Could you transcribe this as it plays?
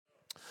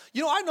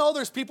I know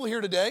there's people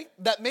here today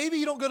that maybe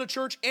you don't go to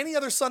church any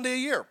other Sunday a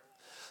year.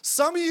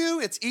 Some of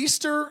you, it's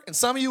Easter, and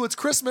some of you, it's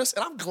Christmas,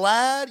 and I'm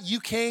glad you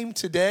came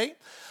today.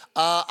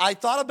 I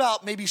thought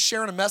about maybe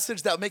sharing a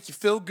message that would make you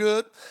feel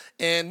good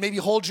and maybe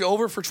hold you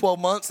over for 12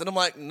 months, and I'm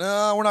like,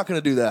 no, we're not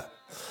going to do that.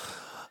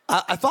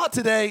 I thought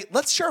today,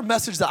 let's share a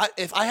message that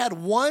if I had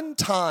one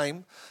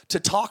time to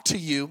talk to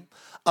you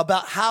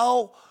about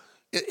how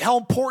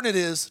important it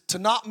is to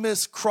not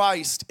miss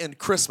Christ in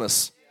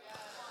Christmas.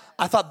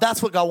 I thought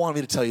that's what God wanted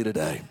me to tell you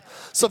today.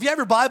 So if you have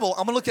your Bible,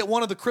 I'm going to look at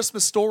one of the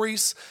Christmas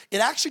stories. It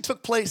actually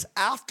took place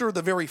after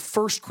the very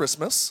first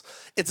Christmas.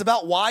 It's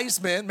about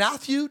wise men,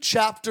 Matthew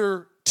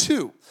chapter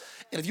 2.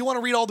 And if you want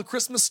to read all the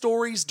Christmas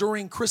stories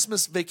during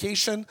Christmas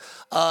vacation,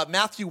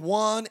 Matthew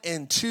 1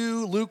 and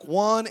 2, Luke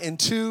 1 and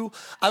 2.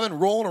 I've been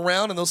rolling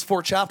around in those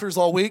 4 chapters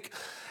all week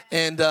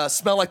and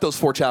smell like those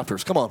 4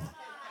 chapters. Come on.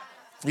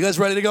 You guys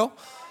ready to go?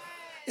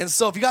 And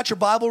so if you got your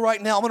Bible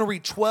right now, I'm going to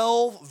read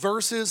 12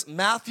 verses,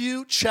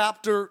 Matthew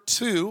chapter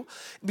 2.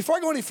 Before I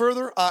go any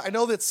further, I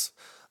know that's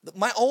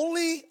my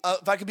only,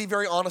 if I could be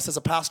very honest as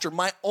a pastor,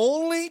 my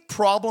only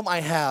problem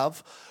I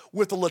have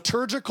with the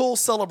liturgical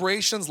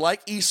celebrations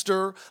like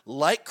Easter,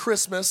 like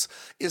Christmas,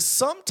 is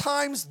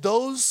sometimes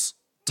those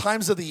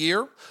times of the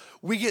year,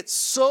 we get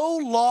so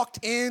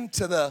locked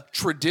into the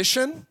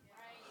tradition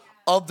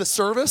of the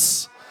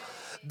service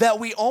that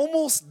we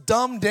almost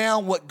dumb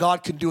down what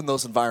God can do in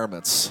those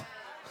environments.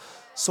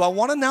 So I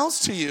want to announce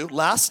to you,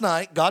 last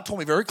night, God told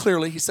me very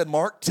clearly, he said,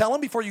 Mark, tell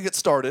him before you get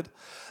started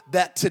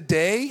that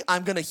today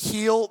I'm going to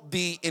heal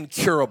the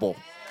incurable.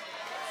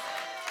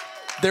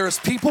 There's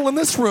people in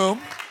this room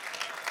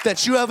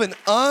that you have an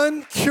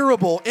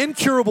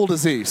incurable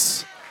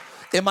disease.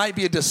 It might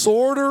be a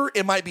disorder,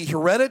 it might be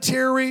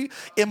hereditary,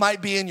 it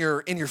might be in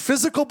your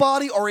physical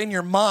body or in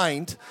your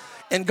mind.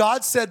 And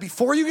God said,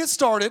 before you get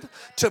started,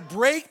 to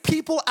break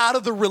people out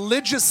of the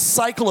religious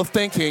cycle of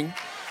thinking,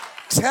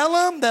 tell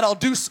them that I'll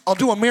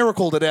do a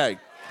miracle today.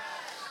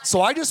 So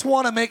I just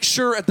want to make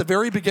sure at the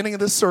very beginning of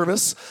this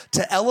service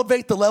to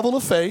elevate the level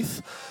of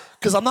faith,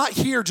 because I'm not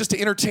here just to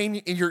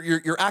entertain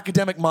your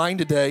academic mind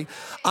today.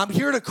 I'm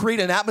here to create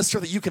an atmosphere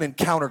that you can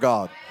encounter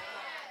God.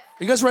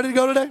 Are you guys ready to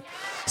go today?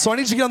 So I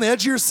need you to get on the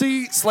edge of your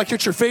seats like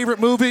it's your favorite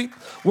movie.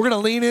 We're going to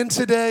lean in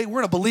today. We're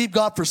going to believe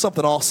God for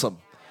something awesome.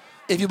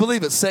 If you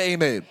believe it, say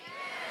amen.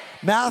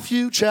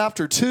 Matthew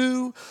chapter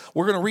 2,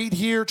 we're going to read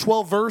here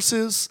 12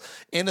 verses.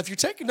 And if you're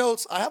taking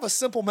notes, I have a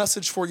simple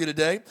message for you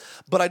today,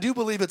 but I do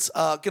believe it's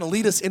going to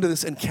lead us into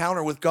this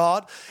encounter with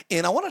God.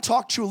 And I want to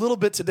talk to you a little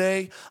bit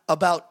today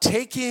about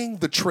taking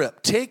the trip.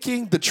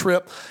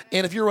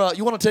 And if you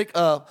want to take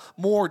a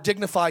more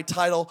dignified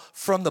title,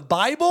 From the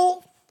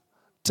Bible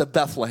to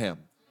Bethlehem.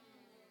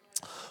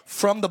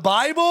 From the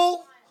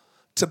Bible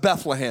to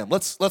Bethlehem.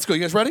 Let's go.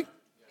 You guys ready?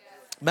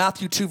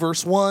 Matthew 2,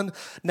 verse 1.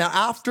 Now,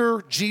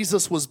 after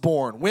Jesus was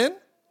born. When?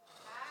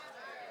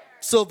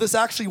 So this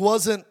actually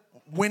wasn't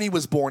when he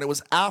was born. It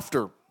was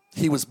after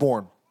he was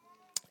born.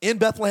 In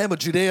Bethlehem of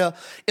Judea,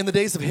 in the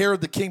days of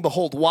Herod the king,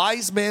 behold,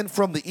 wise men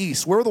from the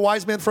east. Where were the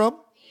wise men from?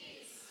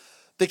 East.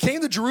 They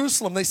came to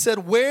Jerusalem. They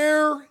said,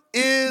 where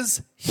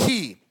is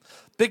he?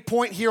 Big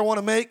point here I want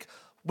to make.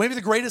 Maybe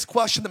the greatest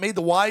question that made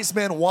the wise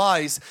men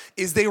wise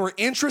is they were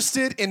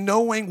interested in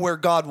knowing where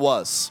God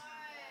was.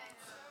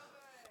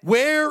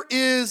 Where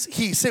is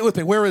he? Say it with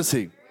me. Where is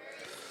he?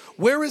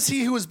 Where is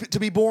he who is to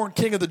be born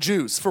King of the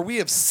Jews? For we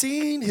have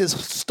seen his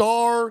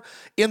star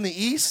in the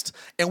east,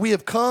 and we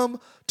have come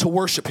to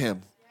worship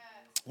him.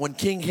 When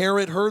King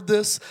Herod heard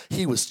this,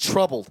 he was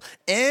troubled,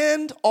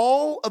 and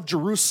all of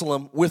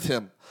Jerusalem with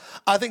him.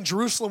 I think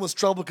Jerusalem was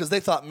troubled because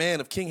they thought,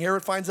 man, if King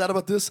Herod finds out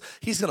about this,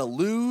 he's going to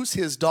lose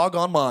his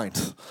doggone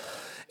mind.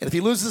 And if he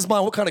loses his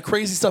mind, what kind of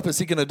crazy stuff is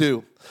he going to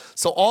do?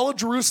 So all of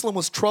Jerusalem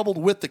was troubled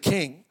with the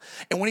king.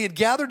 And when he had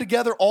gathered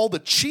together all the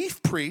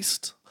chief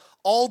priests,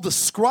 all the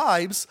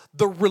scribes,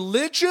 the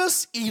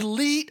religious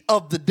elite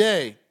of the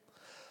day,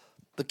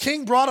 the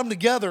king brought them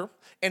together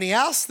and he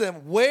asked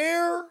them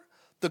where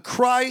the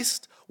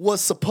Christ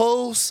was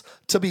supposed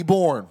to be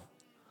born.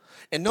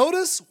 And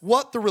notice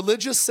what the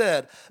religious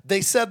said.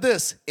 They said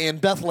this, in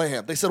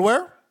Bethlehem. They said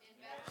where?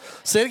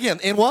 Say it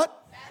again. In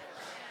what?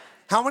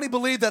 How many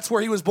believe that's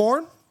where he was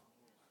born?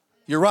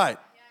 You're right.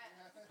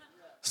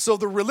 So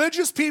the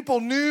religious people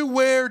knew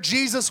where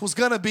Jesus was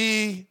going to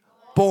be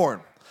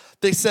born.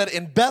 They said,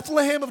 in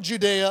Bethlehem of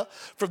Judea,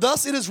 for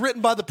thus it is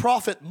written by the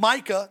prophet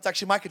Micah. It's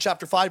actually Micah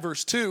chapter 5,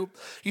 verse 2.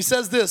 He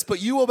says this, but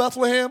you, O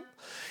Bethlehem,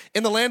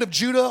 in the land of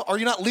Judah, are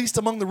you not least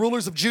among the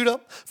rulers of Judah?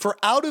 For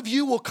out of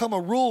you will come a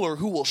ruler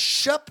who will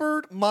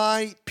shepherd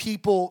my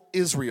people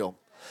Israel.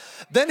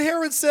 Then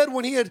Herod said,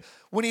 when he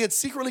had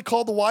secretly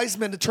called the wise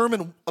men to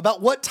determine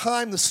about what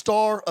time the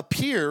star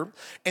appeared,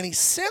 and he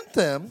sent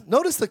them,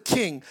 notice the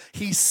king,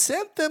 he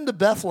sent them to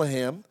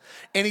Bethlehem,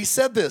 and he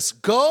said this,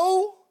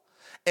 go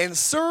and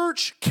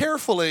search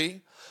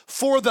carefully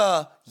for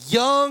the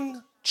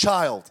young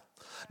child.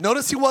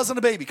 Notice he wasn't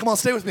a baby. Come on,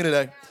 stay with me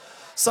today.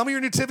 Some of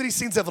your nativity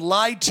scenes have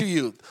lied to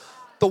you.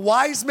 The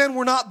wise men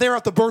were not there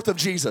at the birth of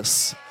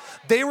Jesus.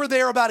 They were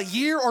there about a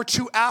year or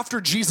two after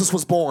Jesus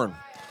was born.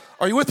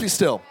 Are you with me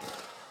still?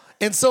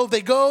 And so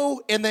they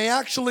go and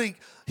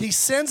he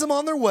sends them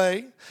on their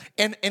way.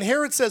 And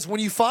Herod says, when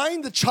you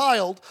find the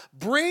child,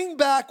 bring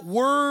back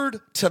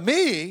word to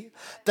me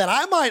that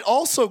I might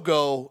also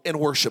go and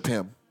worship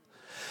him.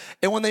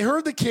 And when they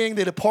heard the king,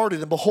 they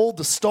departed. And behold,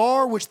 the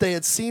star which they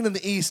had seen in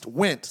the east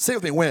went. Say it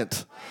with me,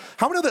 went.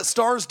 How many know that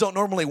stars don't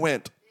normally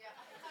went?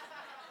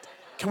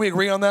 Can we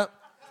agree on that?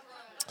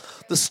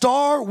 The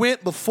star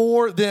went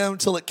before them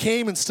till it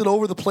came and stood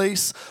over the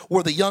place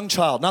where the young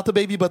child, not the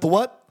baby, but the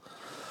what?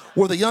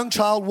 Where the young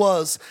child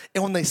was.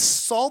 And when they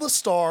saw the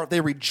star,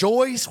 they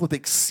rejoiced with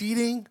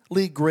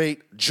exceedingly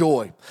great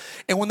joy.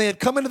 And when they had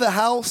come into the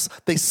house,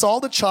 they saw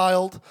the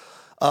child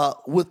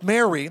with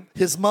Mary,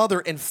 his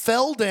mother, and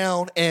fell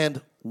down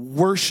and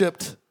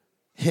worshiped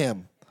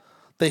him.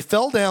 They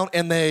fell down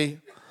and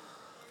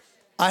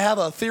I have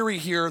a theory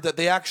here that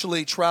they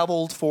actually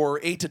traveled for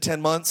 8 to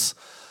 10 months.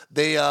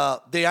 They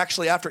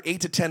actually, after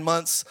 8 to 10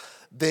 months,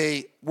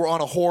 they were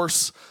on a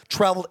horse,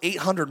 traveled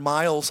 800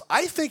 miles.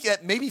 I think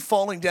that maybe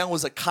falling down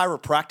was a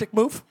chiropractic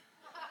move.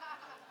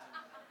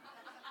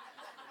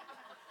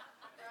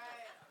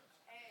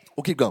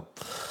 We'll keep going.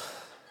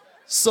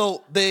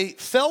 So they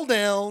fell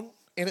down,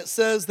 and it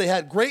says they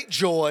had great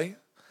joy.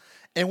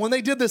 And when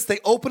they did this, they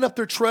opened up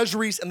their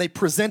treasuries and they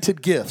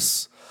presented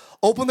gifts.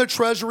 Opened their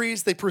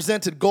treasuries, they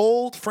presented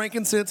gold,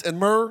 frankincense, and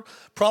myrrh.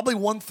 Probably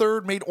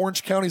 1/3 made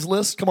Orange County's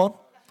list. Come on.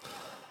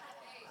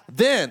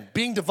 Then,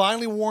 being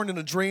divinely warned in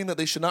a dream that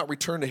they should not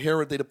return to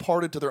Herod, they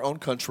departed to their own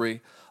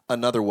country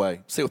another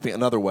way. Say it with me,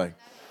 another way.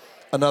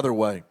 Another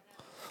way.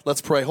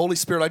 Let's pray. Holy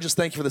Spirit, I just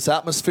thank you for this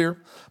atmosphere.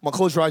 I'm going to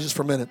close your eyes just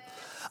for a minute.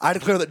 I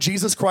declare that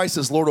Jesus Christ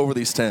is Lord over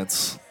these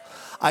tents.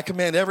 I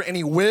command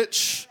any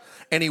witch,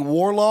 any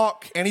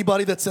warlock,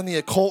 anybody that's in the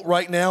occult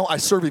right now, I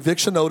serve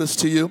eviction notice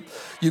to you.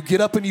 You get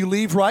up and you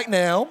leave right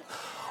now,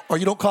 or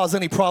you don't cause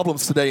any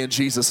problems today in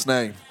Jesus'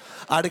 name.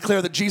 I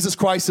declare that Jesus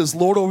Christ is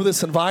Lord over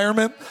this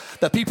environment,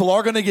 that people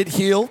are going to get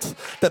healed,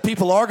 that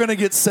people are going to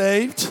get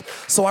saved.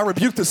 So I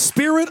rebuke the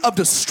spirit of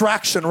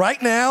distraction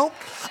right now.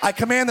 I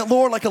command that,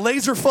 Lord, like a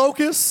laser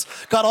focus,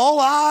 God, all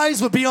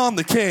eyes would be on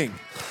the King.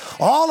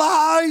 All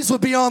eyes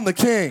would be on the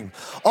King.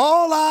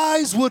 All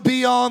eyes would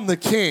be on the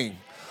King.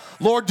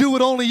 Lord, do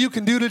what only you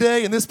can do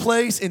today in this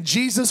place, in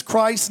Jesus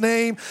Christ's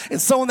name. And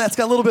someone that's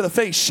got a little bit of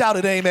faith, shout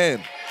it,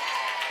 amen.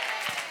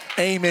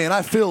 Amen.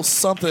 I feel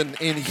something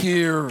in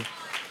here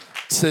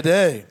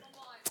today.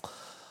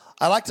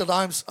 I like to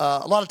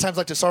a lot of times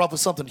like to start off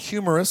with something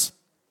humorous.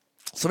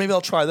 So maybe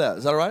I'll try that.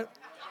 Is that all right?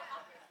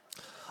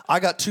 I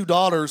got 2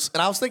 daughters,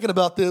 and I was thinking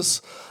about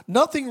this.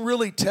 Nothing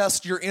really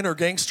tests your inner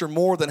gangster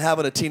more than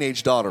having a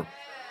teenage daughter.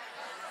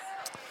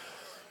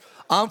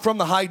 I'm from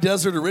the high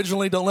desert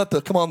originally. Don't let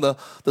the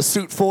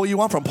suit fool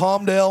you. I'm from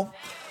Palmdale,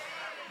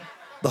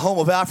 the home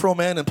of Afro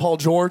Man and Paul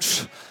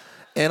George.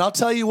 And I'll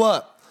tell you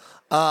what,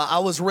 I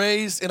was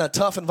raised in a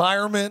tough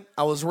environment.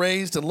 I was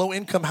raised in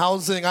low-income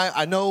housing.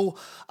 I know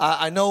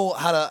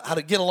how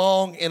to get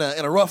along in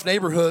a rough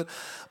neighborhood.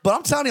 But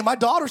I'm telling you, my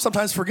daughter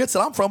sometimes forgets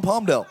that I'm from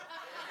Palmdale.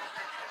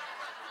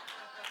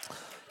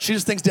 She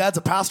just thinks Dad's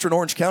a pastor in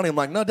Orange County. I'm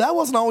like, no, Dad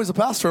wasn't always a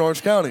pastor in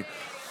Orange County.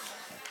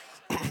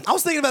 I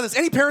was thinking about this.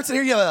 Any parents in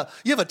here, you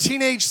have a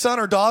teenage son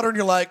or daughter, and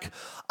you're like,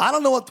 I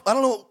don't know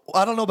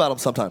about them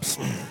sometimes.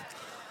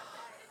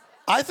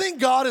 I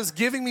think God is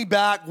giving me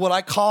back what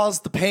I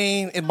caused the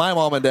pain in my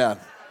mom and dad.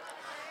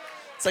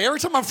 It's like every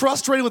time I'm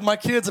frustrated with my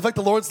kids, I think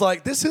the Lord's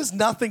like, this is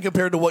nothing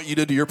compared to what you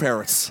did to your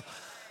parents.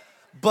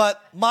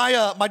 But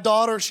my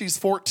daughter, she's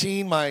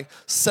 14. My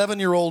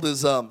 7-year-old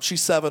is,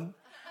 she's 7.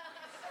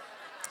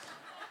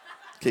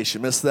 In case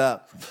you missed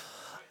that.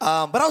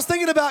 But I was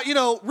thinking about,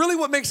 really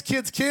what makes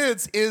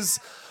kids is,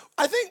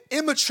 I think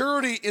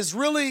immaturity is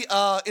really,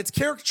 it's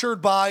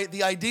caricatured by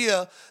the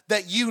idea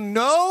that you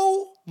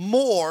know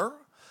more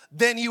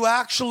than you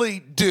actually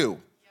do.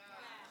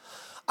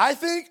 I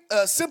think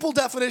a simple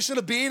definition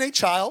of being a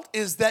child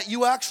is that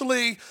you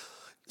actually,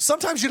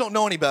 sometimes you don't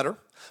know any better,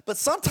 but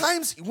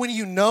sometimes when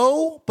you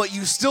know, but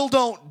you still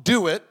don't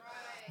do it,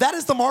 that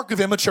is the mark of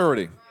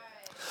immaturity.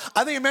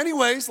 I think in many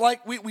ways,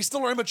 like we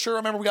still are immature. I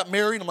remember we got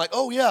married and I'm like,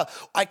 oh yeah,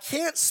 I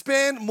can't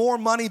spend more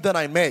money than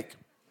I make.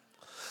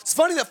 It's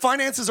funny that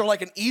finances are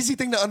like an easy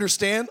thing to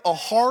understand, a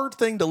hard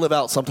thing to live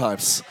out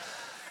sometimes.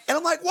 And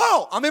I'm like,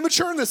 wow, I'm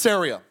immature in this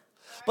area.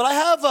 But I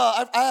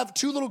have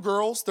 2 little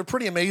girls. They're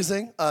pretty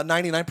amazing,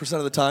 99%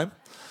 of the time.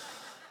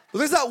 But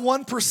there's that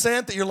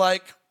 1% that you're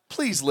like,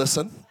 please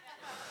listen.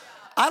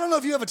 I don't know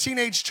if you have a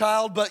teenage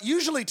child, but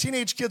usually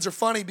teenage kids are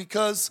funny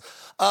because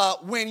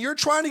when you're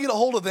trying to get a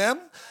hold of them,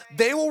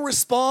 they will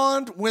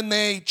respond when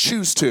they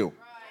choose to,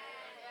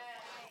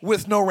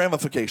 with no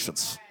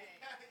ramifications.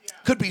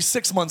 Could be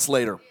 6 months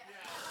later.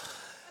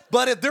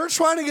 But if they're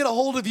trying to get a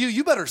hold of you,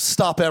 you better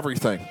stop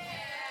everything.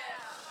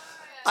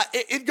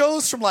 It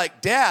goes from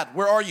like, Dad,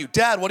 where are you?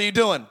 Dad, what are you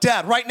doing?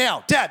 Dad, right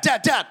now.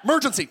 Dad,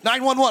 emergency,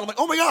 911. I'm like,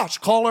 oh my gosh,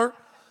 call her.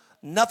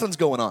 Nothing's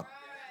going on.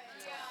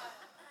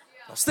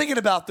 I was thinking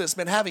about this,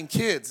 man, having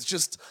kids. It's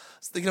just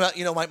thinking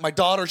about, my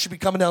daughter, she'd be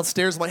coming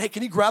downstairs. I'm like, hey,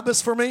 can you grab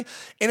this for me?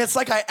 And it's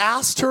like I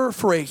asked her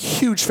for a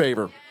huge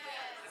favor.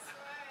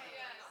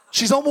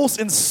 She's almost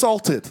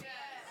insulted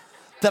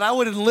that I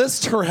would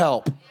enlist her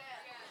help.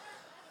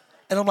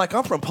 And I'm like,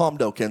 I'm from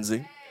Palmdale,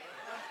 Kenzie.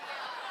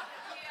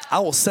 I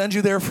will send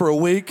you there for a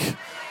week.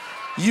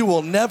 You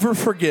will never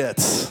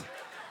forget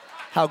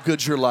how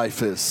good your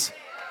life is.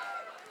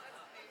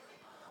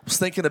 I was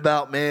thinking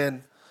about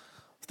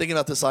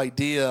this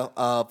idea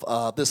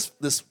of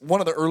this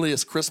one of the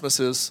earliest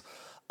Christmases.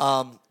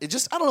 I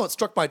don't know, it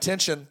struck my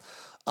attention.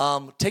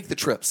 Take the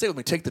trip. Say it with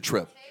me, take the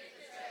trip.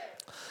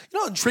 You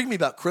know what intrigued me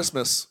about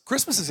Christmas?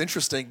 Christmas is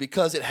interesting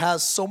because it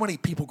has so many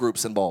people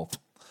groups involved.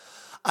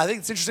 I think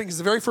it's interesting because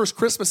the very first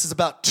Christmas is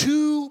about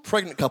 2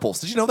 pregnant couples.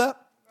 Did you know that?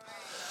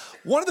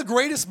 One of the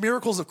greatest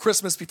miracles of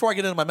Christmas, before I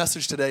get into my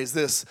message today,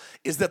 is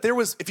that there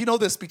was, if you know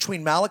this,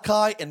 between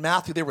Malachi and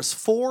Matthew, there was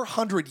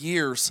 400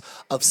 years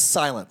of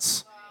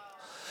silence.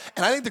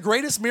 And I think the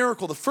greatest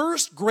miracle, the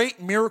first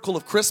great miracle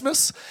of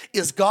Christmas,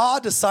 is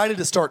God decided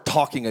to start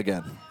talking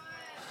again.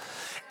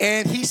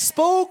 And he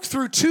spoke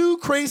through 2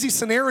 crazy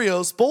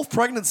scenarios, both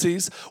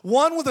pregnancies,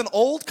 one with an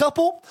old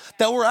couple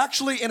that were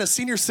actually in a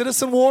senior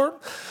citizen ward.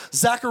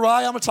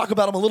 Zachariah, I'm going to talk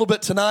about him a little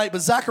bit tonight,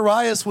 but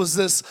Zacharias was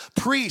this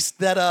priest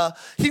that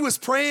he was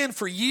praying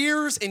for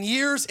years and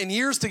years and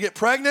years to get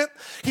pregnant.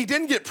 He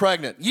didn't get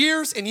pregnant.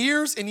 Years and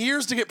years and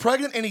years to get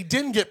pregnant, and he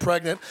didn't get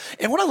pregnant.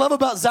 And what I love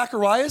about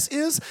Zacharias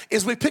is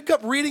we pick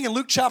up reading in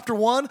Luke chapter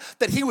 1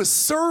 that he was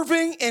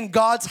serving in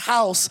God's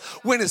house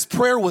when his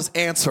prayer was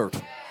answered.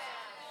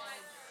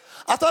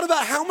 I thought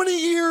about how many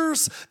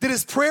years did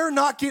his prayer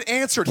not get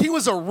answered. He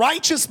was a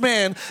righteous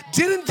man,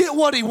 didn't get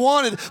what he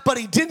wanted, but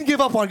he didn't give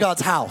up on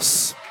God's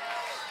house.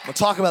 We'll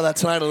talk about that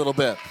tonight a little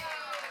bit.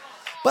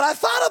 But I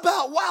thought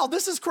about, wow,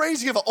 this is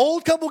crazy. You have an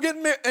old couple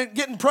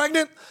getting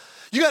pregnant.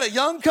 You got a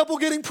young couple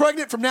getting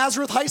pregnant from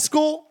Nazareth High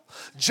School.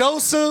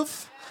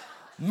 Joseph,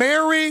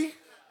 Mary.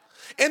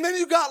 And then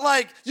you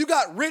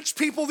got rich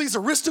people, these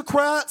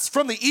aristocrats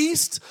from the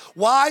east,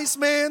 wise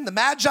men, the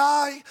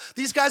magi.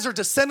 These guys are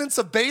descendants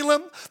of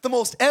Balaam, the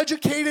most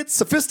educated,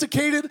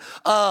 sophisticated,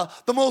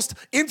 the most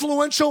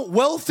influential,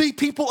 wealthy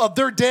people of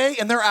their day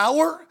and their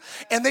hour.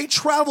 And they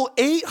travel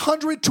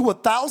 800 to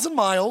 1,000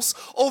 miles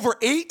over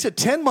 8 to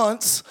 10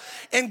 months.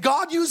 And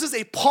God uses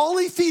a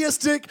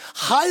polytheistic,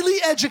 highly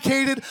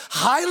educated,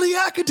 highly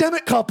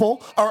academic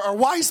couple, or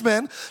wise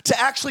men, to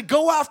actually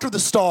go after the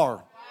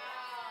star.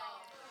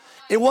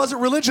 It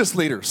wasn't religious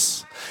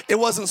leaders. It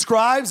wasn't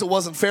scribes. It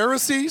wasn't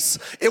Pharisees.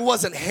 It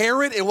wasn't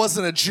Herod. It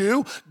wasn't a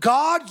Jew.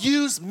 God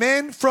used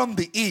men from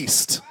the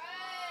east.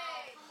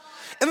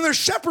 And then there's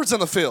shepherds in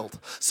the field.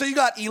 So you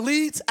got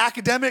elites,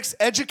 academics,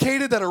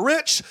 educated that are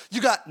rich. You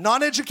got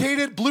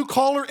non-educated, blue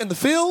collar in the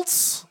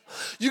fields.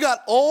 You got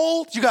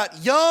old. You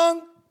got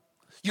young.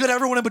 You got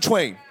everyone in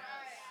between.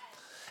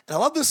 And I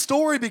love this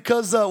story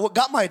because what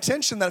got my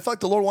attention that I feel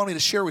like the Lord wanted me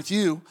to share with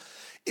you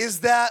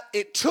is that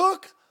it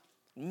took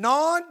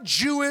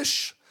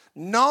non-Jewish,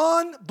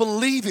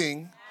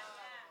 non-believing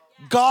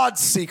God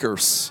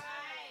seekers.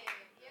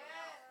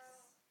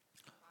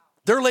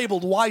 They're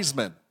labeled wise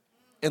men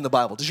in the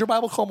Bible. Does your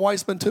Bible call them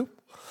wise men too?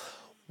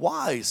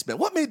 Wise men.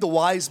 What made the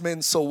wise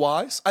men so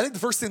wise? I think the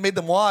first thing that made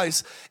them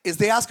wise is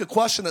they ask a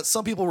question that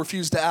some people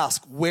refuse to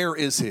ask. Where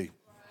is he?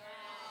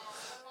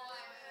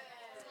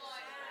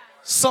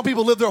 Some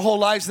people live their whole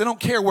lives, they don't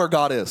care where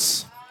God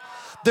is.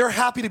 They're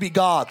happy to be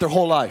God their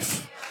whole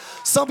life.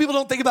 Some people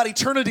don't think about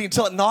eternity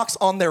until it knocks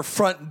on their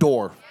front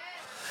door.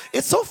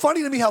 It's so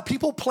funny to me how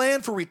people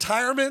plan for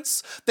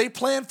retirements, they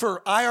plan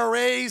for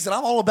IRAs, and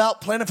I'm all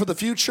about planning for the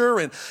future,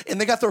 and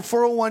they got their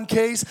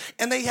 401ks,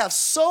 and they have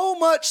so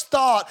much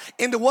thought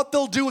into what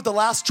they'll do with the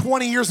last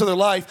 20 years of their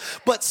life,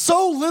 but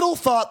so little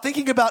thought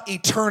thinking about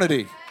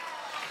eternity.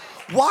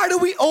 Why do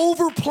we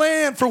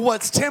over-plan for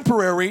what's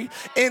temporary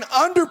and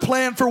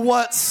under-plan for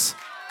what's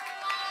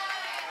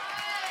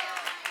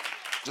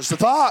just a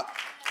thought?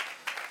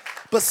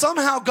 But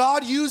somehow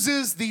God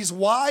uses these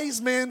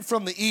wise men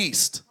from the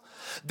east.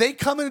 They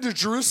come into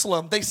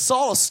Jerusalem, they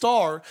saw a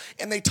star,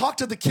 and they talk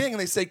to the king, and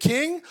they say,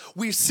 King,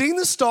 we've seen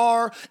the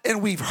star,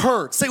 and we've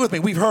heard. Say it with me,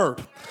 we've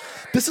heard.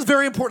 This is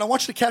very important. I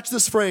want you to catch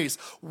this phrase.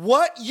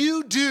 What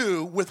you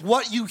do with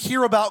what you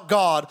hear about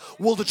God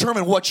will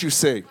determine what you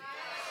see.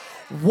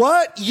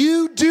 What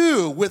you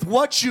do with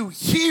what you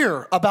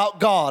hear about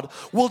God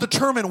will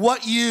determine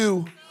what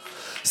you...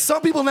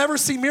 Some people never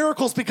see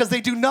miracles because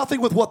they do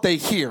nothing with what they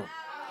hear.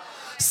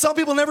 Some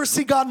people never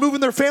see God move in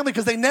their family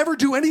because they never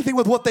do anything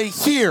with what they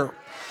hear.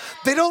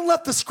 They don't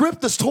let the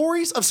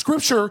stories of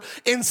Scripture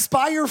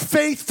inspire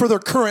faith for their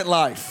current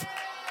life.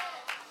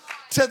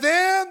 To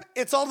them,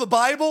 it's all the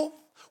Bible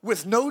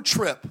with no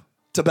trip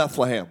to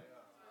Bethlehem.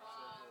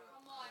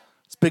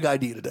 It's a big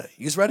idea today.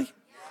 You guys ready?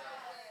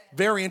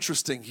 Very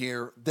interesting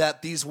here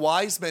that these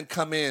wise men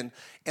come in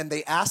and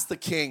they ask the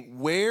king,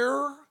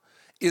 where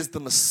is the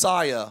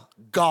Messiah,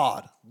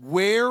 God?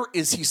 Where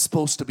is he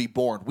supposed to be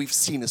born? We've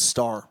seen his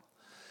star.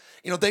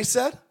 You know what they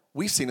said?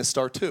 We've seen his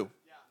star too.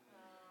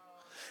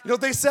 You know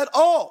what they said?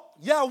 Oh,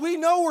 yeah, we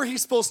know where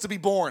he's supposed to be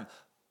born.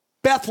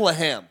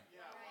 Bethlehem.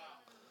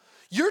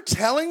 You're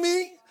telling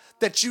me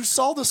that you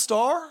saw the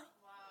star?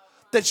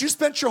 That you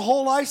spent your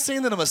whole life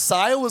saying that a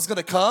Messiah was going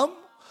to come?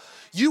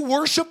 You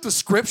worshiped the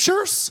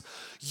scriptures?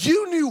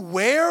 You knew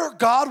where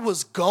God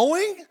was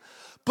going,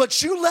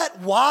 but you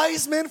let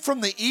wise men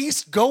from the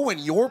east go in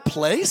your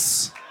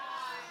place?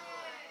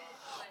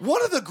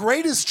 One of the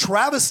greatest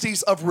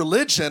travesties of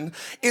religion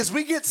is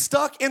we get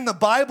stuck in the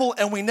Bible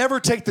and we never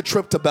take the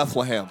trip to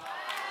Bethlehem.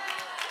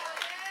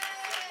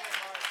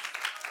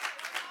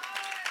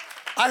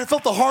 I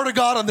felt the heart of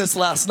God on this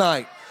last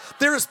night.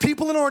 There is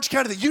people in Orange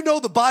County that you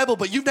know the Bible,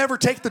 but you never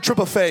take the trip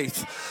of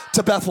faith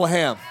to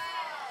Bethlehem.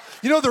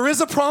 You know, there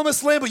is a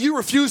promised land, but you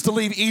refuse to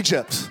leave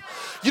Egypt.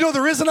 You know,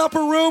 there is an upper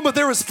room, but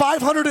there was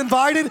 500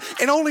 invited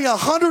and only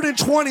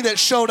 120 that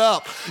showed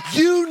up.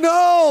 You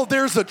know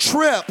there's a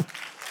trip,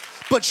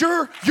 but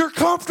you're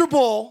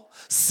comfortable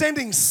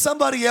sending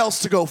somebody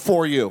else to go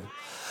for you.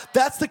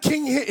 That's the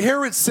King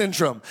Herod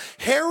syndrome.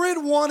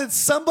 Herod wanted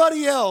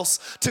somebody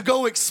else to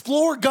go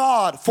explore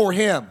God for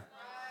him.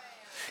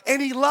 And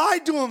he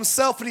lied to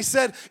himself and he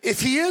said,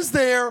 if he is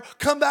there,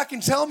 come back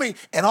and tell me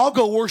and I'll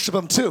go worship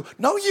him too.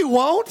 No, you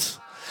won't.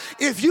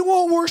 If you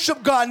won't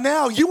worship God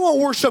now, you won't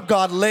worship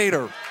God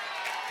later.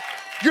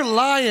 You're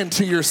lying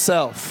to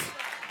yourself.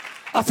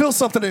 I feel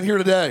something in here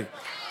today.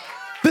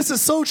 This is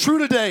so true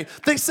today.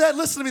 They said,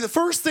 listen to me, the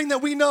first thing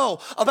that we know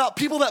about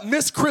people that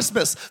miss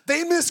Christmas,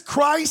 they miss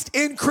Christ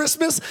in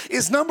Christmas,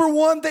 is number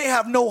one, they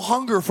have no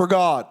hunger for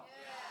God.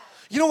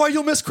 You know why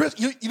you'll miss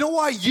Christmas? You know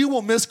why you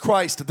will miss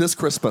Christ this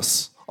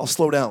Christmas? I'll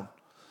slow down.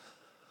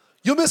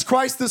 You'll miss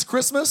Christ this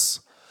Christmas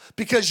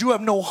because you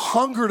have no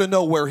hunger to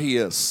know where he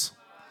is.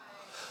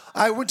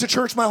 I went to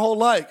church my whole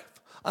life.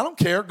 I don't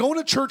care. Going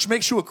to church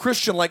makes you a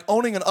Christian like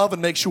owning an oven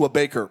makes you a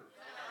baker.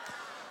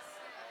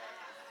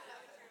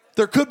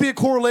 There could be a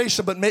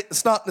correlation, but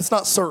it's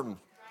not certain.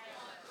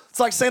 It's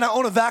like saying I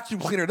own a vacuum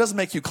cleaner. It doesn't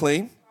make you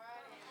clean.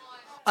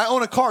 I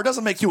own a car. It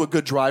doesn't make you a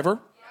good driver.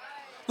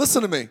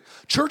 Listen to me.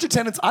 Church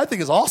attendance, I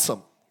think, is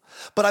awesome.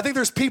 But I think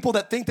there's people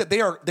that think that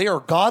they are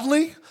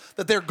godly,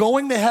 that they're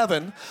going to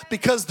heaven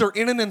because they're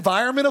in an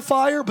environment of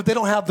fire, but they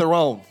don't have their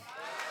own.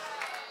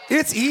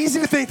 It's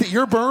easy to think that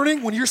you're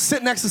burning when you're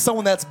sitting next to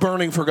someone that's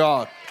burning for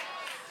God.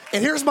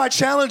 And here's my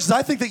challenge is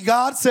I think that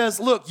God says,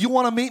 look, you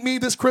want to meet me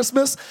this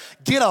Christmas?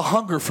 Get a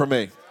hunger for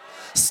me.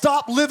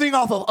 Stop living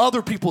off of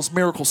other people's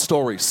miracle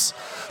stories.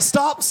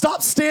 Stop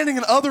standing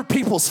in other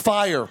people's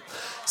fire.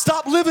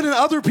 Stop living in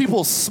other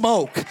people's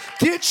smoke.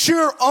 Get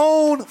your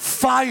own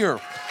fire.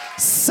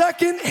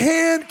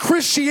 Secondhand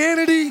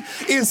Christianity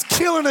is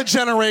killing a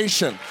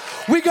generation.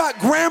 We got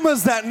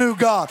grandmas that knew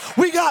God.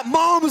 We got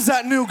moms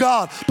that knew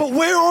God. But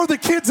where are the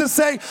kids that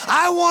say,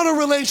 I want a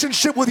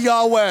relationship with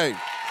Yahweh?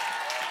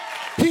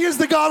 He is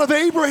the God of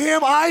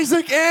Abraham,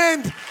 Isaac,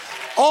 and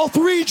all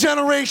three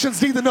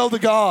generations need to know the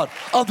God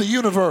of the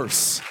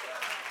universe.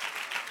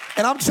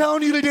 And I'm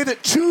telling you today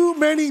that too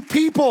many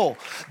people,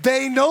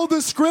 they know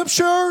the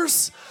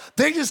scriptures,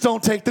 they just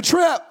don't take the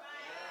trip.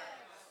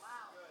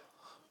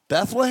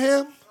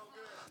 Bethlehem,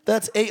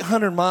 that's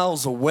 800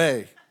 miles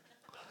away.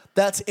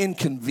 That's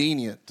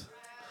inconvenient.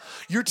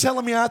 You're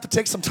telling me I have to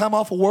take some time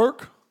off of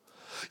work?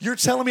 You're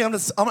telling me I'm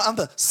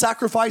to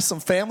sacrifice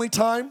some family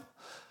time?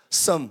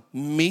 Some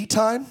me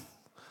time?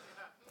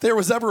 If there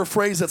was ever a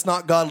phrase that's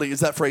not godly,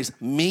 is that phrase,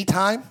 me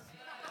time?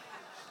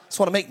 Just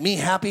want to make me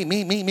happy,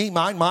 me,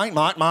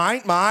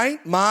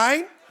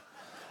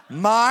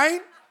 mine.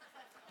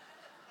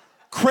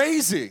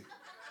 Crazy.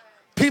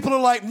 People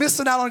are like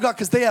missing out on God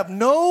because they have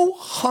no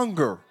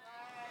hunger.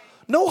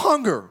 No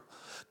hunger.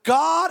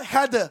 God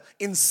had to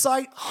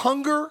incite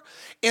hunger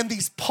in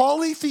these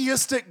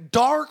polytheistic,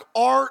 dark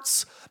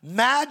arts,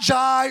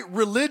 magi,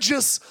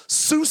 religious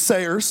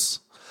soothsayers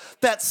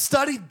that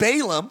studied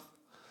Balaam.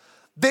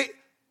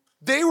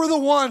 They were the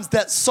ones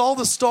that saw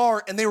the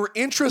star and they were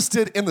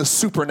interested in the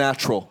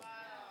supernatural.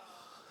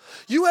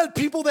 You had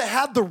people that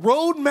had the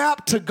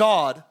roadmap to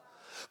God,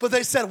 but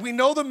they said, we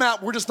know the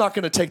map, we're just not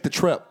going to take the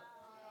trip.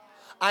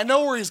 I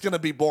know where he's going to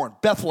be born,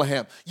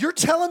 Bethlehem. You're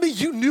telling me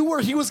you knew where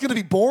he was going to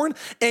be born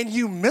and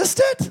you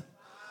missed it?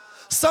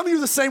 Some of you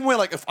are the same way,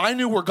 like if I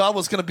knew where God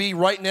was going to be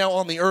right now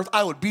on the earth,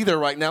 I would be there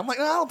right now. I'm like,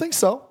 no, I don't think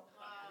so.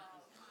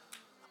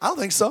 I don't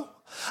think so.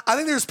 I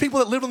think there's people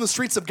that lived on the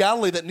streets of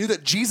Galilee that knew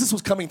that Jesus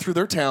was coming through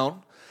their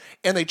town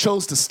and they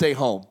chose to stay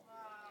home.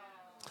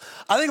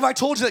 I think if I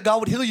told you that God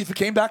would heal you if you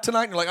came back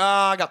tonight and you're like,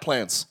 I got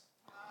plans.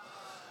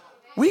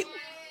 We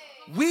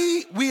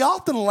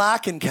often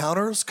lack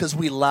encounters because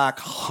we lack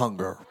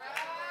hunger.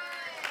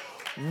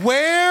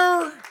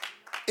 Where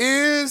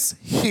is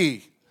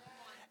he?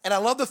 And I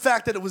love the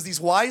fact that it was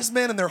these wise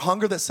men and their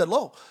hunger that said,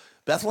 "Lo,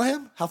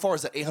 Bethlehem, how far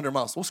is that? 800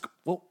 miles.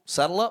 We'll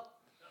saddle up."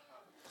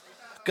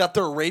 Got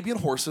their Arabian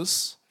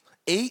horses,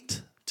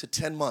 8 to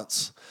 10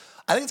 months.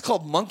 I think it's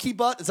called monkey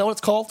butt. Is that what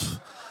it's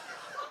called?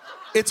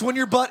 It's when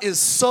your butt is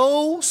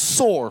so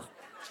sore.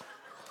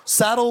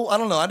 Saddle, I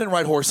don't know. I didn't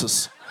ride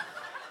horses.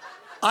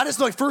 I just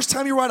know, like, first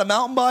time you ride a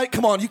mountain bike,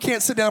 come on, you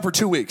can't sit down for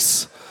 2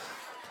 weeks.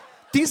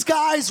 These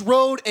guys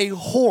rode a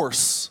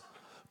horse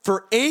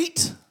for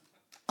 8,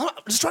 I'm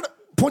just trying to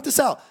point this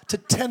out, to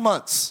 10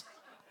 months.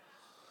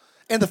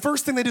 And the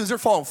first thing they do is they're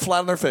falling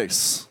flat on their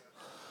face.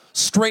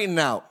 Straighten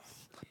out.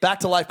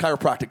 Back to Life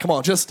Chiropractic. Come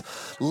on, just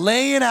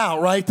laying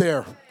out right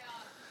there.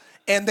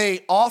 And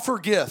they offer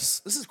gifts.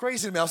 This is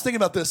crazy to me. I was thinking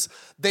about this.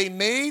 They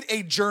made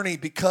a journey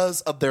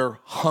because of their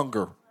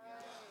hunger.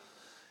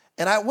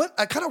 And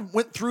I kind of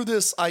went through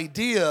this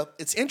idea.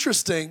 It's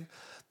interesting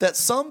that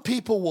some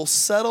people will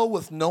settle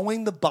with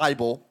knowing the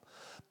Bible,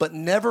 but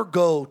never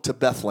go to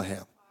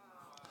Bethlehem.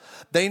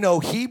 They know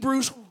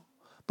Hebrews,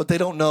 but they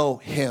don't know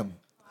him.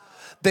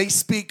 They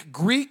speak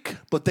Greek,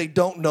 but they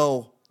don't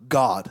know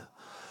God.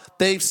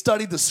 They've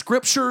studied the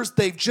scriptures.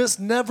 They've just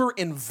never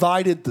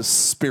invited the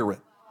Spirit.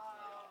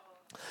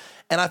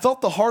 And I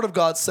felt the heart of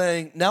God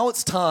saying, now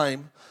it's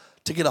time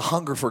to get a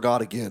hunger for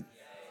God again.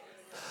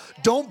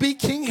 Don't be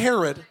King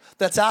Herod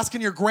that's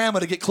asking your grandma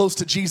to get close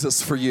to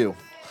Jesus for you.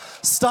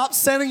 Stop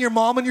sending your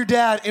mom and your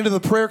dad into the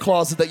prayer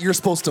closet that you're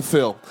supposed to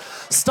fill.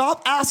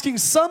 Stop asking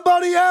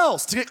somebody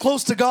else to get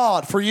close to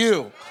God for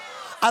you.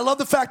 I love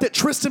the fact that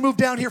Tristan moved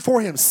down here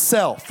for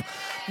himself.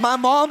 My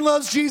mom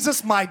loves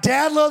Jesus, my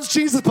dad loves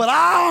Jesus, but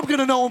I'm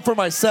gonna know him for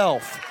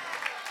myself.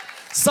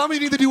 Some of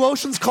you need to do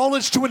Oceans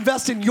College to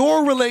invest in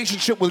your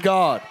relationship with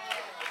God.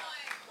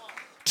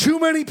 Too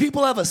many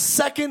people have a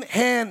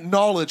second-hand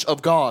knowledge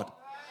of God.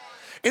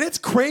 And it's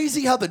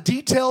crazy how the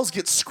details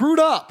get screwed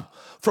up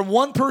from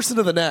one person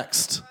to the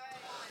next.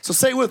 So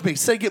say it with me,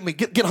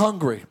 get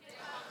hungry.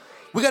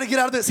 We gotta get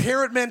out of this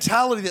Herod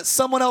mentality that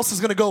someone else is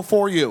gonna go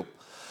for you.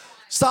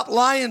 Stop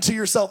lying to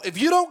yourself. If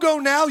you don't go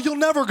now, you'll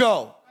never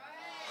go.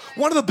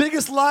 One of the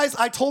biggest lies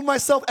I told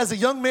myself as a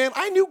young man,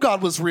 I knew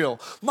God was real.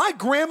 My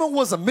grandma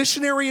was a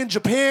missionary in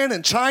Japan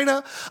and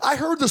China. I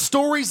heard the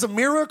stories of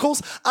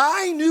miracles.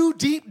 I knew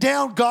deep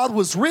down God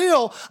was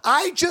real.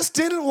 I just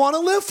didn't want to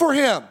live for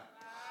him.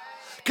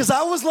 Because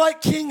I was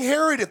like King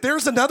Herod. If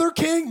there's another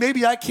king,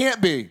 maybe I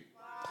can't be.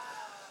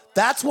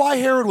 That's why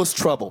Herod was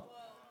trouble.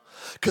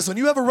 Because when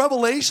you have a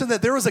revelation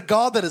that there is a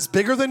God that is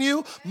bigger than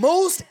you,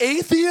 most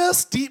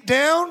atheists deep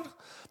down,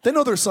 they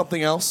know there's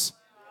something else.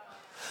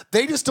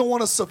 They just don't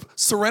want to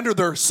surrender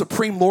their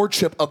supreme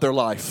lordship of their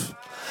life.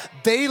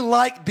 They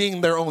like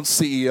being their own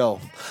CEO.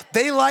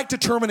 They like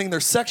determining their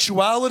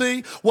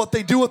sexuality, what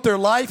they do with their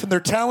life and their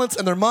talents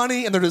and their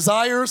money and their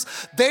desires.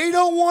 They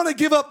don't want to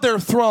give up their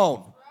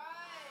throne.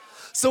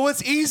 So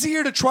it's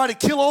easier to try to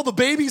kill all the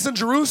babies in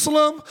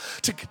Jerusalem,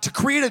 to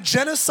create a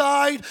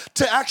genocide,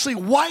 to actually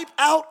wipe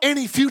out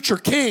any future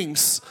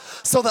kings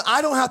so that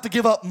I don't have to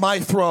give up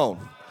my throne.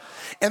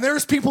 And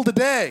there's people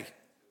today,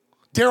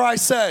 dare I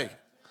say,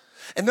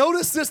 and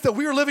notice this, that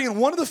we are living in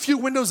one of the few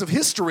windows of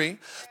history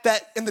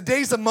that in the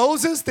days of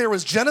Moses, there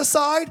was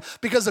genocide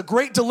because a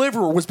great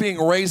deliverer was being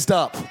raised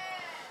up.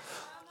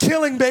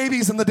 Killing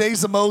babies in the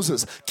days of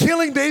Moses,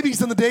 killing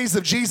babies in the days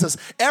of Jesus.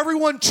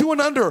 Everyone 2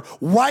 and under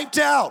wiped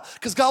out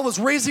because God was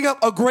raising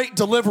up a great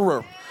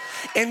deliverer.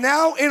 And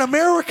now in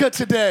America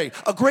today,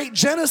 a great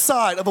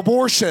genocide of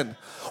abortion.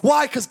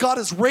 Why? Because God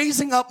is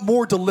raising up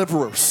more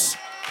deliverers.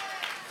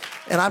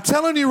 And I'm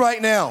telling you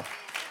right now,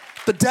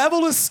 the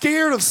devil is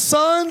scared of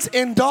sons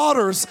and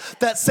daughters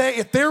that say,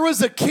 if there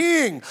was a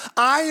king,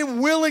 I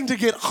am willing to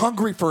get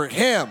hungry for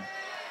him.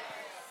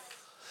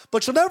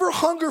 But you'll never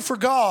hunger for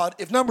God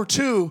if, number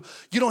 2,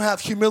 you don't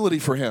have humility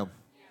for him.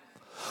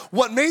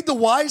 What made the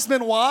wise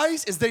men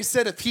wise is they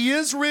said, if he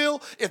is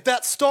real, if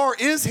that star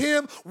is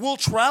him, we'll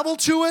travel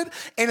to it.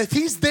 And if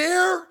he's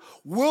there,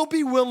 we'll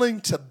be willing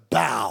to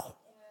bow.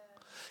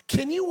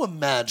 Can you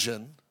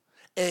imagine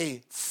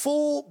a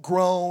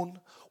full-grown,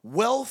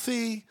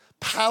 wealthy,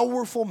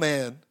 powerful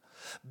man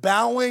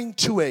bowing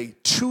to a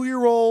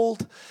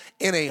 2-year-old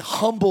in a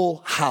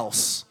humble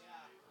house,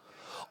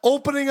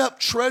 opening up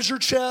treasure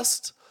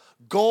chest,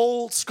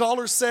 gold?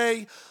 Scholars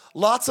say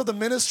lots of the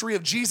ministry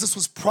of Jesus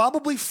was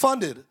probably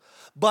funded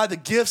by the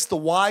gifts the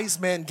wise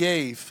man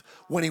gave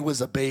when he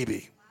was a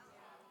baby.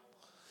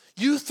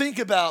 You think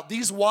about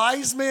these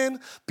wise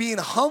men being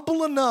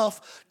humble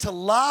enough to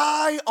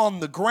lie on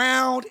the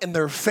ground in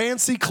their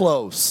fancy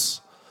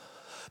clothes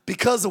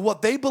because of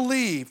what they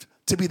believed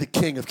to be the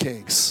King of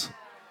Kings.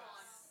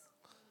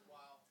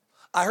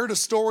 I heard a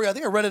story, I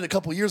think I read it a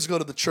couple years ago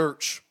to the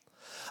church,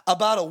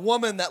 about a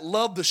woman that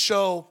loved the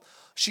show.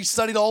 She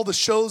studied all the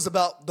shows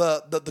about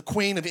the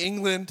Queen of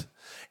England,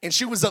 and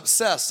she was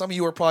obsessed. Some of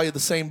you are probably in the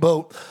same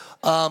boat.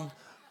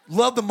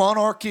 Loved the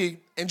monarchy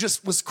and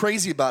just was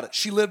crazy about it.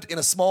 She lived in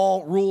a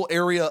small rural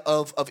area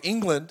of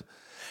England,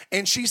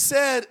 and she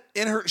said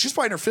she's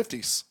probably in her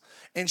 50s.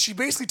 And she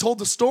basically told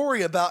the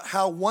story about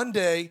how one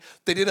day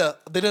they did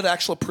an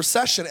actual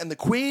procession, and the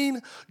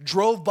queen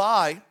drove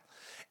by.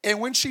 And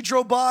when she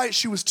drove by,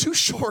 she was too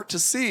short to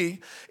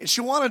see, and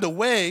she wanted to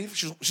wave.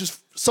 She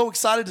was so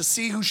excited to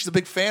see who she's a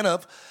big fan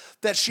of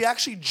that she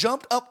actually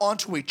jumped up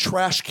onto a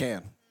trash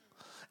can,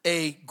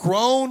 a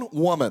grown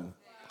woman.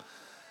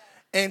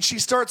 And she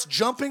starts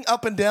jumping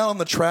up and down on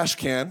the trash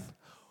can,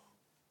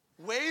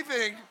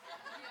 waving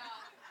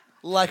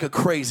like a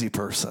crazy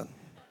person.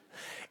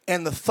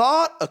 And the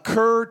thought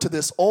occurred to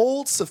this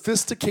old,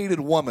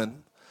 sophisticated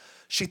woman.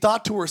 She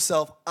thought to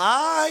herself,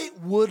 I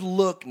would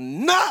look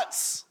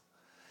nuts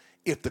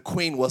if the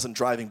queen wasn't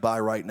driving by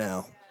right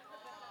now.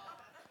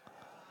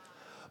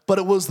 But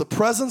it was the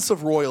presence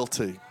of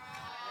royalty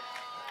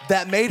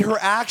that made her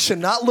action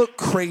not look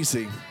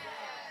crazy,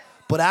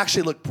 but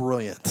actually look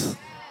brilliant.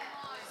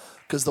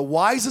 Because the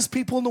wisest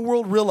people in the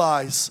world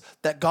realize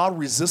that God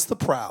resists the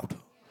proud,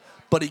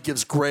 but he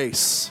gives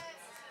grace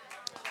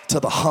to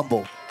the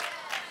humble.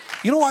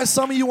 You know why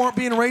some of you aren't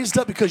being raised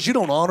up? Because you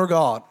don't honor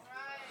God.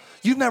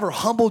 You've never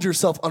humbled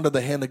yourself under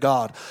the hand of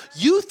God.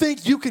 You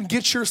think you can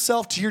get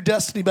yourself to your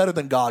destiny better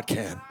than God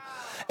can.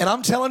 And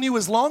I'm telling you,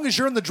 as long as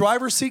you're in the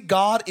driver's seat,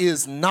 God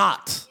is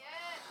not.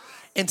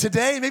 And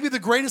today, maybe the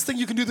greatest thing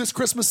you can do this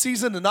Christmas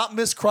season to not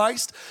miss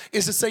Christ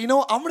is to say, you know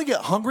what, I'm going to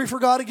get hungry for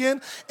God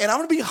again, and I'm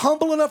going to be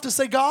humble enough to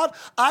say, God,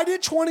 I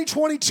did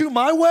 2022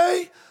 my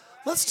way.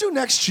 Let's do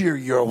next year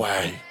your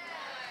way.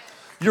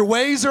 Your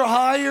ways are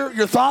higher.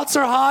 Your thoughts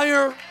are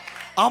higher.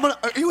 Are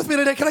you with me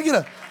today? Can I get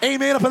an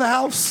amen up in the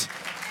house?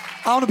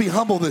 I'm going to be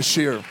humble this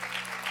year.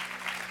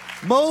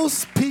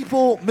 Most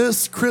people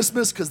miss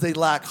Christmas because they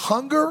lack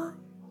hunger.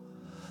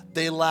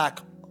 They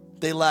lack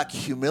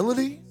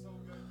humility.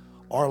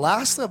 Or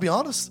lastly, I'll be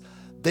honest,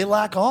 they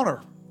lack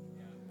honor.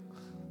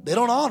 They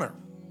don't honor.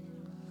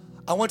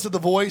 I went to The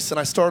Voice and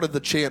I started the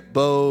chant,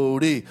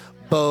 Bodie,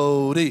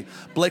 Bodie.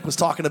 Blake was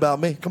talking about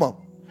me. Come on.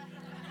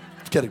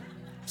 I'm kidding.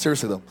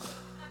 Seriously though.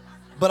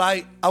 But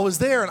I was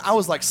there and I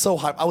was like so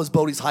hyped. I was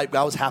Bodie's hype guy.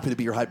 I was happy to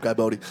be your hype guy,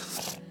 Bodie.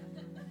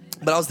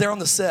 But I was there on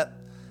the set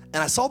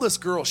and I saw this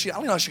girl. I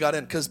don't know how she got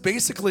in, because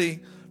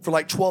basically for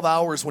like 12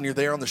 hours when you're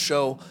there on the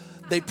show,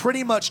 they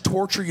pretty much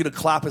torture you to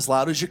clap as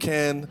loud as you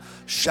can,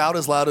 shout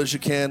as loud as you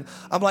can.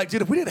 I'm like,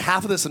 dude, if we did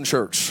half of this in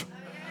church,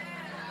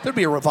 there'd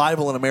be a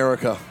revival in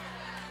America.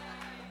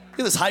 You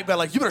get this hype guy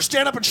like, you better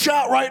stand up and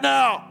shout right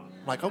now.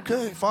 I'm like,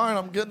 okay, fine,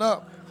 I'm getting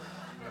up.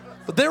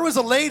 But there was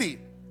a lady,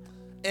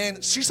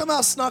 and she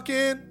somehow snuck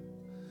in.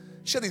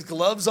 She had these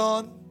gloves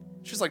on.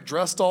 She was like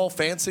dressed all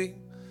fancy.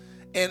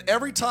 And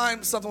every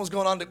time something was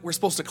going on, we're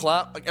supposed to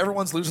clap. Like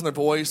everyone's losing their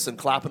voice and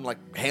clapping,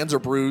 like hands are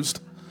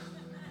bruised.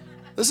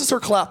 This is her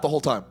clap the whole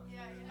time.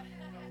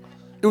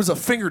 It was a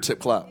fingertip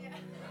clap.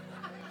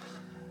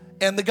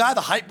 And the guy,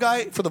 the hype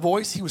guy for The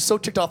Voice, he was so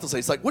ticked off this day.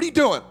 He's like, what are you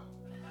doing?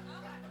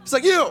 He's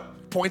like, you.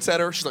 Points at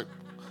her.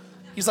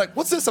 He's like,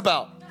 what's this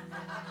about?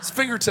 It's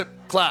fingertip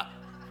clap.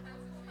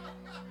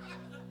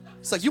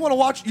 He's like, you want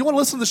to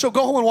listen to the show?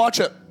 Go home and watch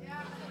it.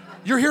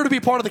 You're here to be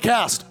part of the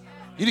cast.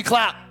 You need to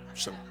clap.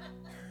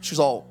 She's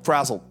all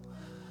frazzled.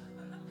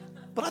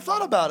 But I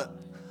thought about it.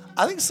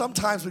 I think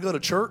sometimes we go to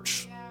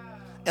church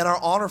and our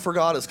honor for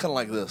God is kind of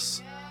like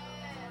this.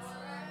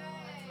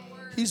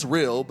 He's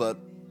real, but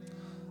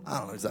I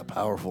don't know, he's that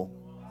powerful.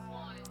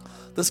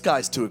 This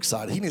guy's too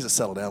excited. He needs to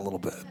settle down a little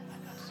bit.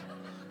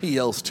 He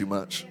yells too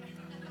much.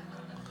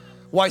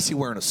 Why is he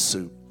wearing a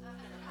suit?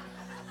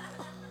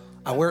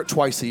 I wear it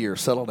twice a year.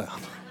 Settle down.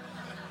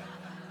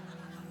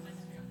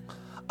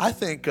 I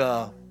think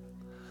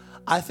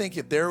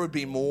if there would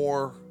be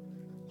more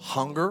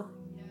hunger,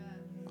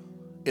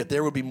 if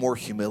there would be more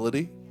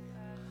humility,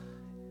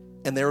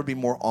 and there would be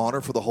more honor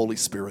for the Holy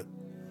Spirit,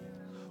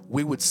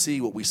 we would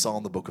see what we saw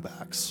in the book of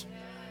Acts.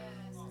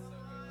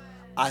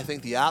 I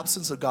think the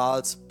absence of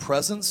God's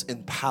presence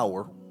and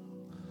power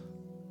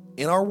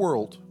in our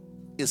world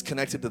is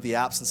connected to the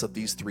absence of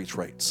these three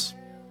traits.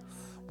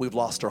 We've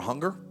lost our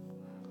hunger.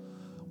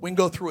 We can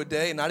go through a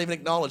day and not even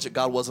acknowledge that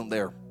God wasn't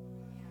there.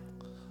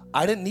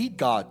 I didn't need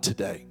God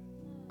today.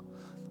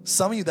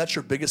 Some of you, that's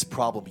your biggest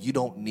problem. You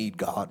don't need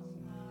God.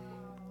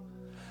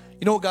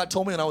 You know what God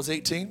told me when I was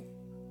 18?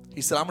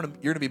 He said,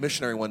 you're gonna be a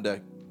missionary one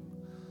day.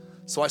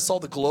 So I saw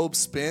the globe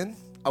spin.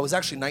 I was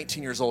actually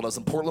 19 years old. I was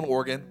in Portland,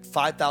 Oregon,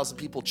 5,000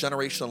 people,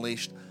 Generation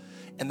Unleashed.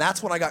 And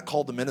that's when I got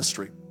called to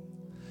ministry.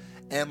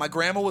 And my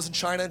grandma was in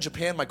China and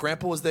Japan. My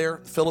grandpa was there,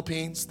 the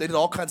Philippines. They did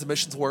all kinds of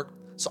missions work.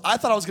 So I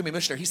thought I was gonna be a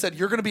missionary. He said,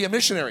 you're gonna be a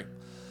missionary.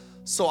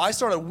 So I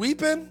started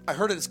weeping. I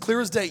heard it as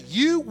clear as day.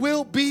 You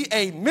will be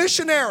a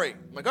missionary.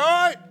 I'm like, all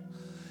right.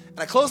 And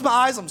I closed my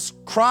eyes. I'm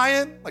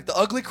crying, like the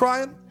ugly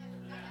crying.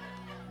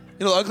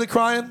 You know the ugly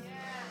crying?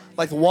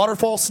 Like the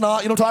waterfall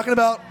snot, you know what I'm talking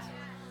about?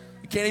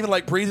 You can't even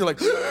like breathe, you're like,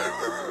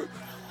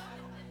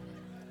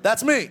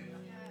 that's me.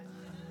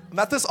 I'm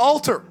at this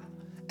altar,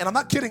 and I'm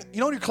not kidding. You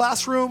know in your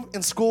classroom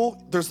in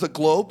school, there's the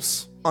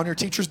globes on your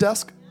teacher's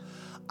desk?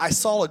 I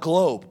saw a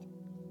globe.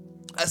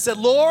 I said,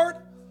 Lord,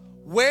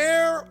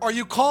 where are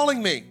you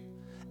calling me?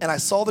 And I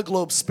saw the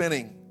globe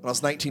spinning when I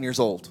was 19 years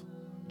old,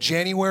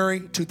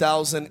 January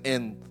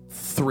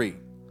 2003.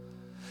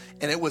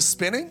 And it was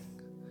spinning,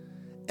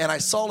 and I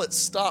saw it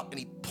stop, and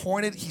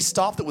he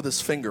stopped it with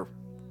his finger.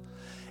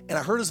 And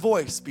I heard his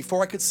voice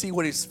before I could see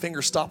what his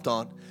finger stopped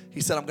on. He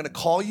said, I'm going to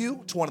call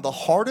you to one of the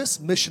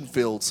hardest mission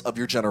fields of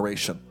your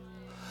generation.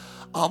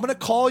 I'm going to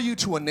call you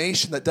to a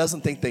nation that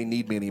doesn't think they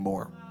need me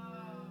anymore.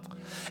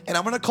 And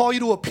I'm going to call you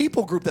to a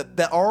people group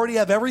that already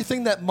have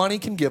everything that money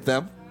can give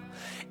them.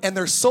 And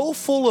they're so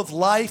full of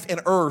life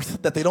and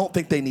earth that they don't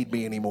think they need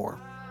me anymore.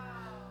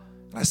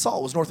 And I saw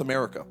it was North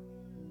America.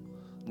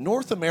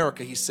 North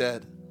America, he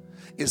said,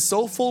 is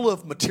so full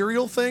of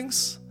material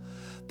things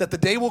that the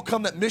day will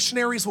come that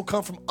missionaries will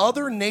come from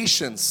other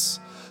nations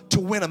to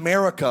win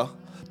America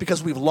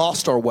because we've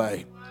lost our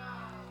way.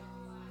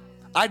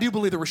 I do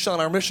believe that Rochelle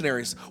and our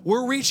missionaries,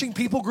 we're reaching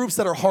people groups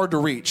that are hard to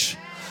reach.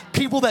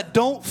 People that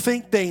don't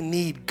think they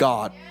need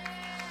God.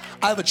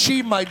 I've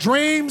achieved my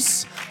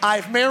dreams.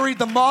 I've married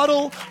the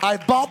model.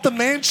 I've bought the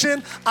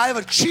mansion. I've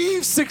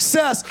achieved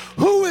success.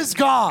 Who is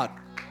God?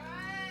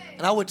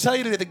 And I would tell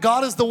you today that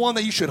God is the one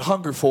that you should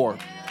hunger for.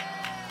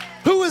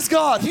 Who is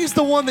God? He's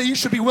the one that you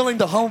should be willing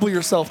to humble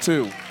yourself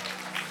to.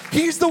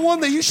 He's the one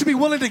that you should be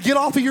willing to get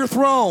off of your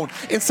throne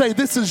and say,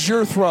 this is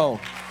your throne.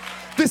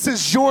 This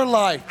is your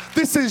life.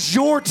 This is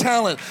your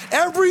talent.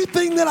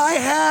 Everything that I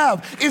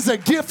have is a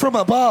gift from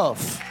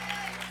above.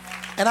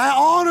 And I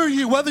honor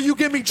you, whether you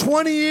give me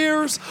 20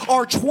 years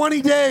or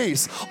 20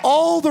 days.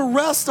 All the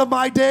rest of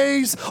my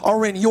days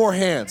are in your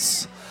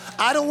hands.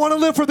 I don't want to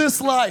live for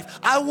this life.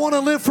 I want to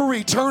live for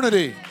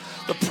eternity.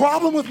 The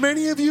problem with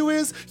many of you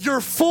is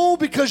you're full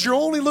because you're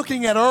only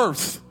looking at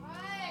earth.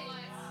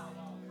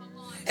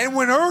 And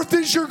when earth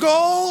is your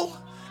goal,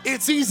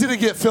 it's easy to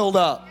get filled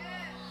up.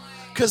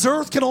 Because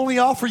earth can only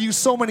offer you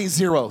so many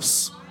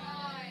zeros.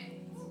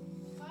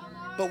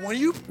 But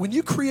when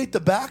you create the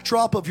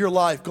backdrop of your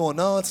life going,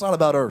 no, it's not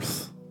about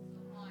earth.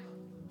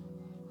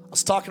 I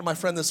was talking to my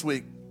friend this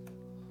week.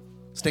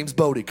 His name's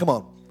Bodie. Come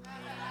on.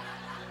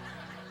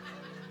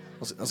 I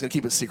was going to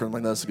keep it a secret. I'm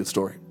like, no, that's a good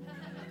story.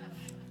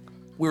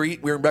 We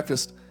were in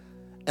breakfast,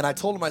 and I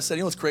told him, I said,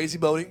 you know what's crazy,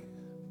 Bodie?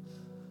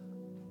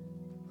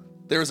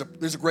 There's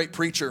a great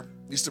preacher.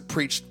 He used to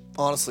preach,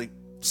 honestly,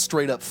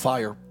 straight up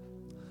fire.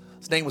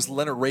 His name was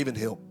Leonard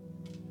Ravenhill.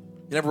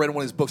 You never read one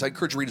of his books. I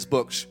encourage you to read his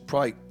books.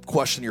 Probably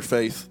question your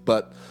faith,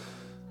 but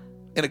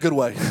in a good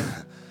way.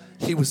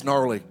 He was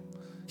gnarly.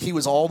 He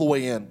was all the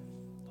way in.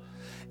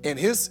 And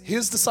his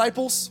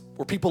disciples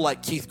were people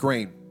like Keith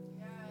Green.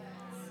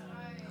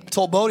 I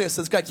told Bodie, I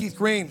said, this guy Keith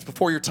Green's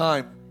before your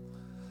time.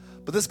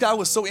 But this guy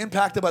was so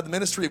impacted by the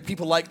ministry of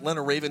people like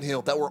Leonard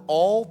Ravenhill that were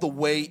all the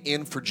way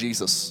in for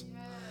Jesus.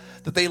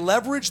 That they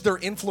leveraged their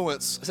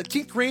influence. I said,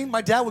 Keith Green,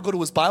 my dad would go to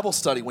his Bible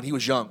study when he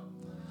was young.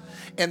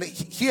 And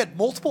he had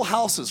multiple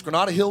houses,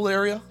 Granada Hill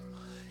area.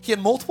 He had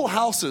multiple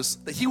houses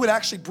that he would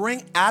actually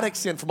bring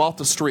addicts in from off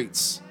the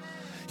streets.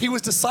 He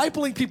was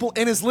discipling people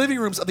in his living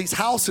rooms of these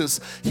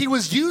houses. He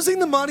was using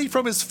the money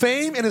from his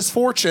fame and his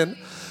fortune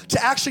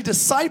to actually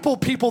disciple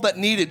people that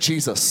needed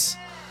Jesus.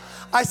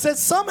 I said,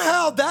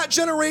 somehow that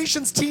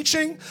generation's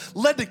teaching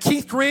led to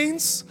Keith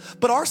Green's,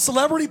 but our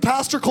celebrity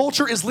pastor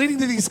culture is leading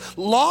to these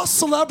lost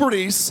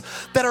celebrities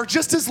that are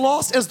just as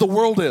lost as the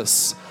world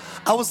is.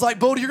 I was like,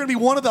 Bodie, you're going to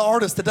be one of the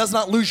artists that does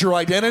not lose your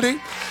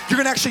identity. You're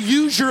going to actually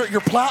use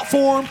your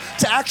platform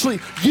to actually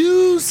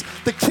use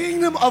the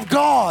kingdom of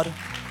God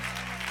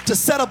to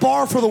set a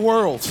bar for the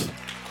world.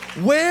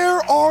 Where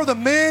are the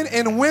men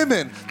and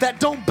women that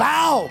don't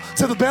bow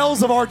to the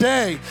bells of our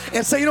day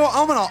and say, you know what,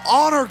 I'm going to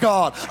honor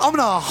God. I'm going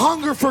to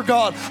hunger for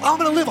God. I'm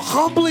going to live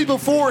humbly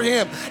before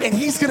Him, and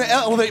He's going to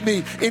elevate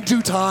me in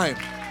due time.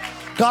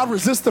 God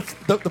resists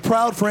the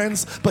proud,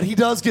 friends, but He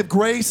does give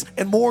grace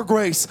and more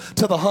grace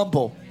to the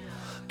humble.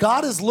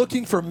 God is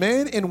looking for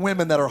men and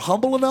women that are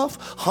humble enough,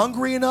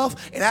 hungry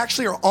enough, and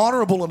actually are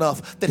honorable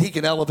enough that He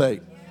can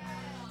elevate.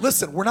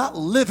 Listen, we're not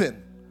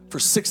living for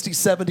 60,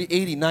 70,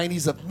 80,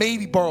 90s of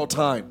maybe borrowed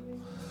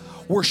time.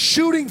 We're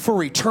shooting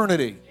for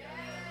eternity.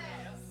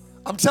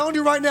 I'm telling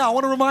you right now, I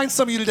want to remind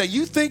some of you today,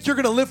 you think you're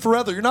going to live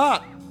forever. You're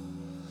not.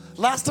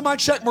 Last time I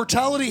checked,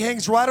 mortality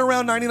hangs right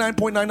around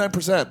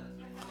 99.99%.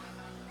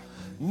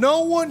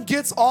 No one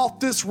gets off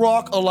this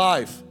rock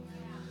alive.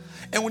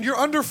 And when you're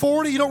under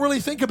 40, you don't really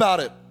think about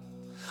it.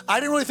 I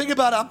didn't really think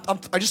about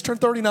it. I just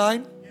turned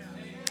 39.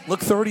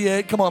 Look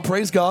 38. Come on,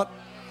 praise God.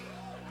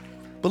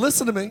 But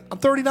listen to me. I'm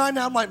 39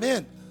 now. I'm like,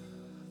 man,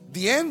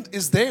 the end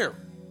is there.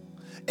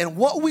 And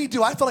what we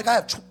do, I feel like I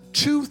have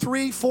 2,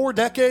 3, 4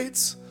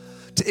 decades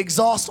to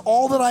exhaust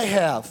all that I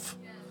have,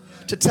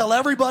 to tell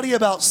everybody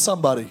about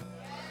somebody,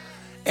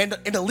 and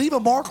to leave a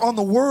mark on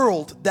the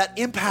world that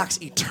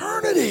impacts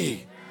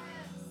eternity.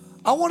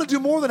 I want to do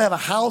more than have a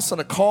house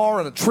and a car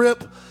and a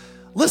trip.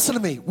 Listen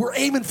to me. We're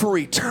aiming for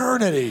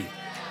eternity.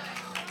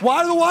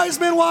 Why are the wise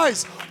men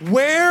wise?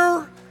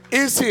 Where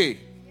is He?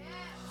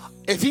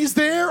 If He's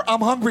there,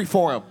 I'm hungry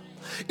for Him.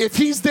 If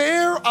He's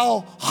there,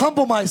 I'll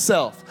humble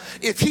myself.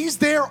 If He's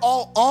there,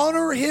 I'll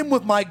honor Him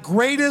with my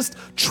greatest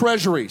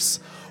treasuries.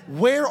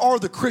 Where are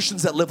the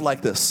Christians that live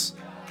like this?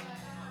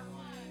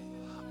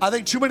 I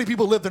think too many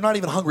people live, they're not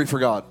even hungry for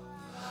God.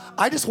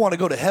 I just want to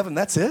go to heaven,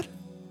 that's it.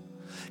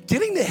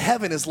 Getting to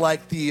heaven is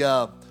like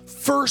the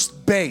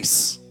first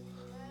base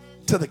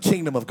to the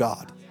kingdom of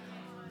God.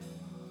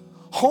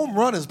 Home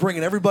run is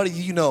bringing everybody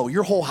you know,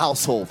 your whole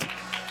household,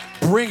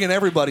 bringing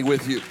everybody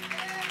with you.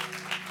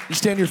 You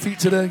stand on your feet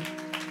today?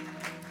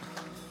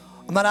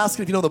 I'm not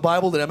asking if you know the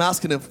Bible, I'm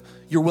asking if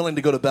you're willing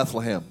to go to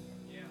Bethlehem.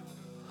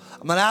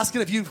 I'm not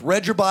asking if you've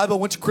read your Bible,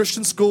 went to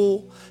Christian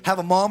school, have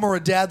a mom or a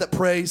dad that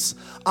prays.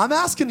 I'm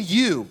asking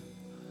you,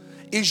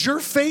 is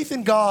your faith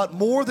in God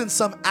more than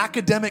some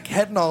academic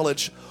head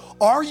knowledge?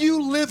 Are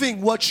you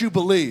living what you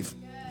believe?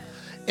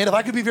 And if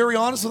I could be very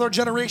honest with our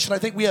generation, I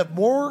think we have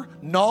more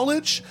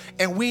knowledge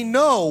and we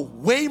know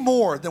way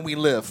more than we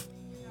live.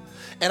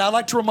 And I'd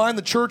like to remind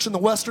the church in the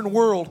Western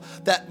world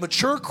that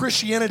mature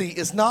Christianity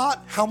is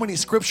not how many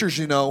scriptures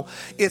you know,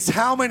 it's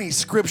how many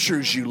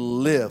scriptures you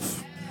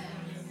live.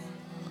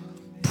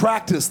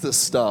 Practice this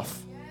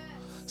stuff.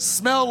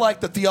 Smell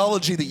like the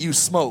theology that you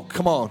smoke.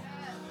 Come on.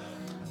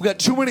 We got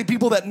too many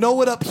people that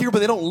know it up here, but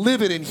they don't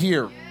live it in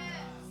here.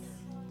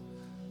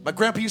 My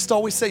grandpa used to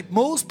always say,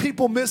 most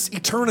people miss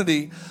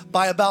eternity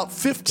by about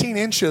 15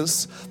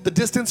 inches, the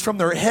distance from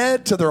their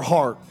head to their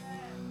heart.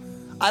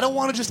 I don't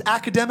want to just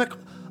academic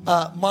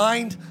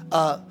mind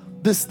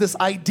this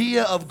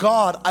idea of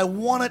God. I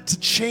want it to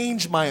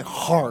change my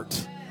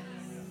heart.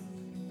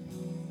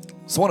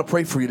 So I want to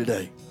pray for you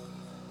today.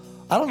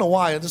 I don't know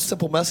why, it's a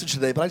simple message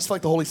today, but I just feel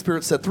like the Holy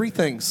Spirit said 3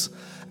 things.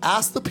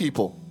 Ask the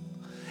people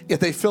if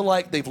they feel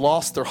like they've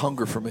lost their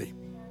hunger for me.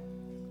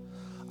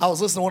 I was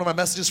listening to one of my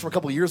messages from a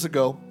couple of years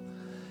ago,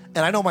 and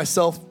I know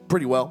myself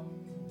pretty well.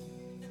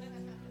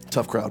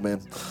 Tough crowd, man.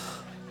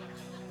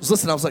 I was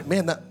listening, I was like,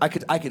 man, I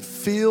could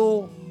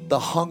feel the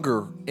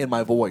hunger in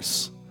my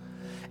voice.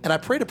 And I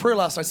prayed a prayer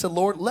last night. I said,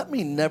 Lord, let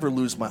me never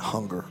lose my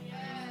hunger.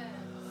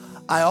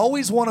 I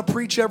always want to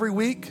preach every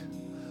week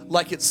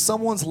like it's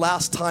someone's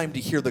last time to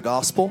hear the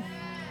gospel,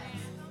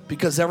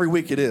 because every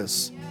week it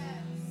is.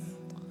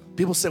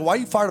 People say, why are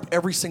you fired up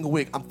every single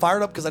week? I'm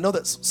fired up because I know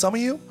that some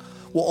of you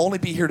will only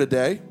be here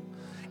today,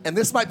 and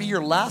this might be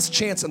your last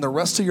chance in the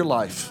rest of your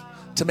life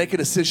to make a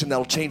decision that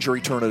will change your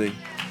eternity.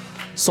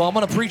 So I'm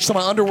going to preach till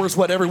my underwear's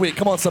wet every week.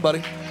 Come on,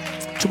 somebody.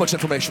 Too much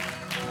information.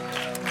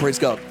 Praise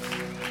God.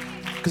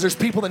 Because there's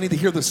people that need to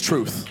hear this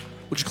truth.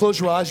 Would you close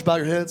your eyes, bow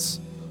your heads?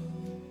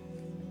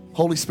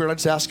 Holy Spirit, I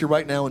just ask you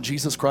right now in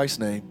Jesus Christ's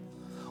name,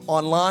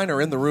 online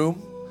or in the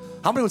room,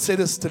 how many would say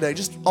this today?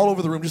 Just all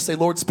over the room, just say,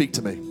 Lord, speak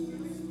to me.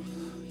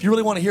 If you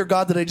really want to hear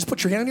God today, just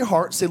put your hand on your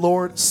heart, say,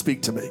 Lord,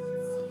 speak to me.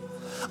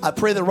 I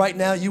pray that right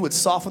now you would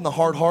soften the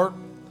hard heart.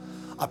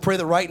 I pray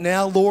that right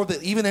now, Lord,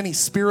 that even any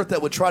spirit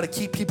that would try to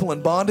keep people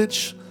in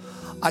bondage,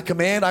 I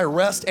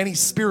arrest any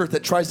spirit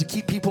that tries to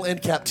keep people in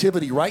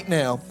captivity right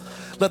now.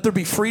 Let there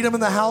be freedom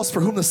in the house.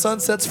 For whom the Son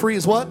sets free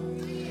is what?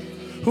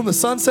 Whom the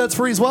Son sets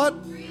free is what?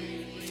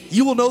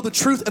 You will know the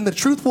truth, and the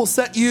truth will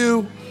set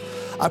you.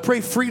 I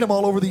pray freedom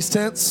all over these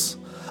tents.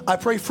 I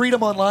pray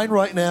freedom online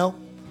right now.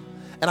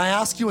 And I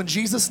ask you in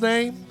Jesus'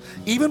 name,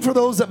 even for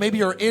those that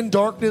maybe are in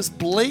darkness,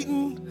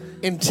 blatant,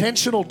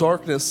 intentional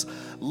darkness,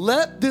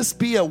 let this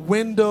be a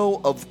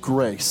window of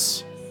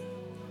grace.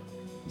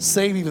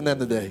 Save even them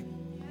today.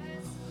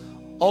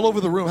 All over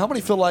the room, how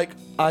many feel like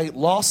I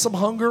lost some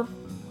hunger,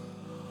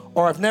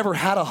 or I've never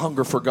had a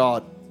hunger for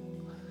God,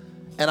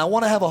 and I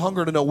want to have a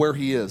hunger to know where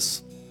He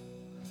is?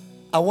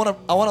 I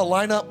want to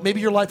line up.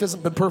 Maybe your life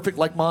hasn't been perfect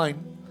like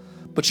mine,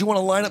 but you want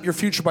to line up your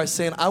future by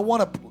saying, I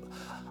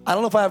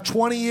don't know if I have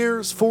 20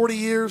 years, 40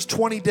 years,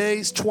 20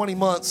 days, 20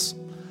 months,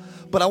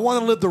 but I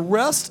want to live the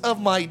rest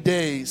of my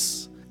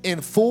days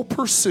in full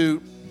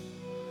pursuit,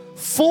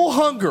 full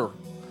hunger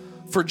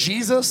for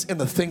Jesus and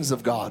the things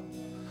of God.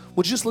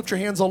 Would you just lift your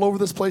hands all over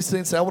this place today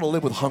and say, I want to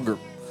live with hunger.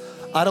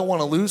 I don't want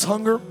to lose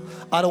hunger.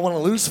 I don't want to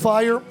lose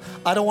fire.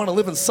 I don't want to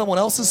live in someone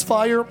else's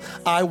fire.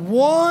 I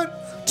want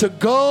to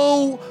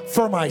go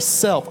for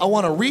myself. I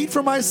want to read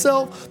for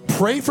myself,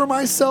 pray for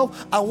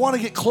myself. I want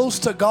to get close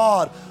to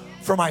God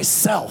for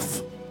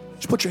myself.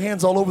 Just put your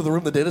hands all over the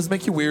room today. It doesn't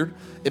make you weird.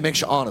 It makes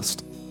you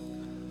honest.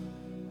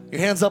 Your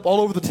hands up all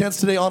over the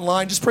tents today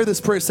online. Just pray this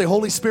prayer. Say,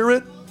 Holy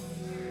Spirit,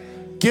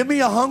 give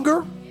me a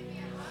hunger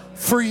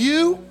for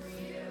you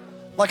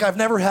like I've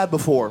never had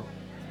before.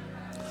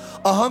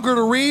 A hunger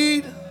to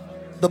read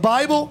the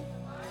Bible,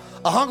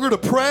 a hunger to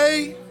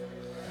pray,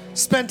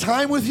 spend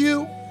time with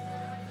you,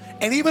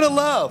 and even a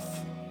love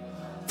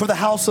for the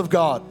house of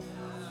God.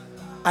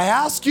 I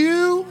ask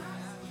you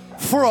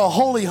for a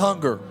holy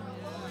hunger.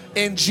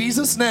 In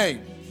Jesus'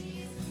 name.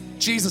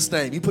 Jesus'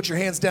 name. You put your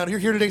hands down. You're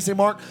here today, say,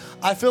 Mark,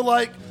 I feel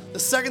like the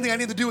second thing I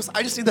need to do is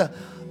I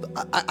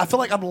feel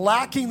like I'm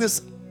lacking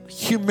this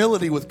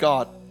humility with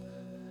God.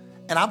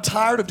 And I'm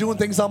tired of doing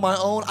things on my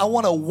own. I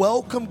want to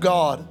welcome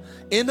God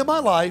into my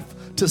life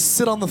to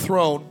sit on the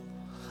throne.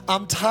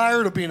 I'm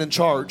tired of being in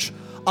charge.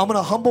 I'm going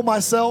to humble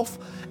myself,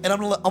 and I'm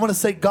going to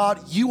say,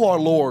 God, you are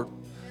Lord.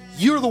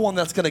 You're the one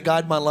that's going to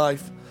guide my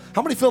life.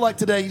 How many feel like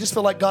today, you just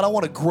feel like, God, I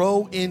want to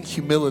grow in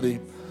humility?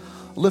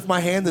 Lift my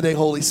hand today,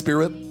 Holy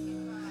Spirit.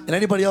 And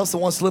anybody else that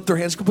wants to lift their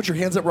hands, you can put your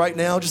hands up right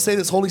now. Just say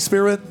this, Holy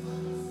Spirit,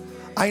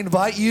 I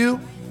invite you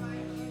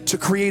to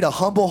create a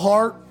humble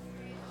heart,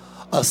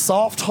 a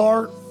soft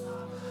heart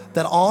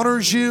that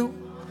honors you,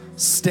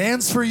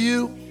 stands for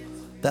you,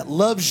 that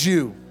loves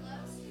you.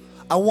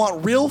 I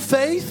want real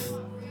faith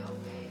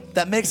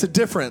that makes a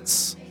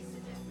difference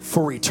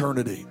for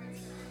eternity.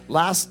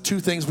 Last 2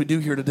 things we do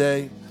here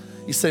today.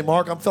 You say,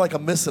 Mark, I feel like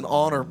I'm missing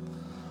honor.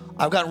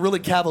 I've gotten really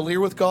cavalier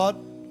with God,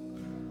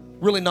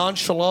 really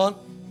nonchalant.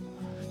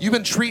 You've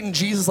been treating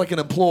Jesus like an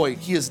employee.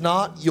 He is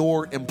not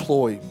your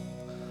employee.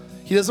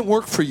 He doesn't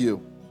work for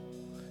you.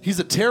 He's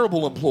a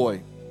terrible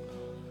employee.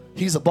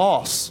 He's a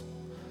boss.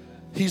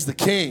 He's the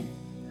king.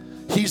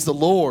 He's the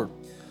Lord.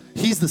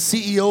 He's the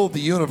CEO of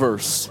the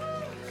universe.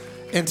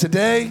 And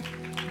today,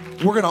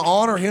 We're going to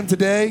honor him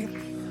today,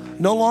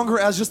 no longer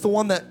as just the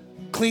one that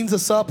cleans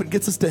us up and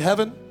gets us to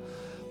heaven,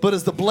 but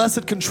as the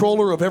blessed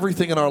controller of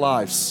everything in our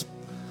lives.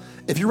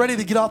 If you're ready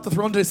to get off the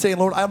throne today saying,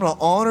 Lord, I'm going to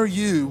honor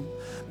you.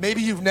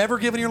 Maybe you've never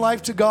given your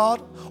life to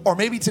God, or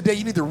maybe today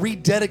you need to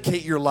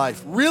rededicate your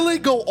life. Really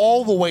go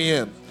all the way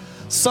in.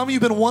 Some of you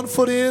have been 1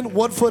 foot in,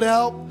 1 foot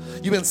out.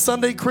 You've been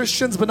Sunday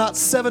Christians, but not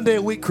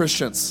 7-day-a-week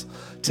Christians.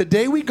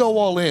 Today we go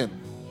all in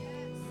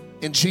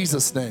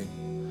Jesus' name.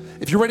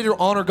 If you're ready to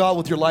honor God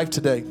with your life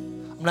today,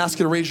 I'm going to ask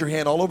you to raise your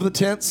hand all over the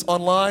tents,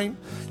 online.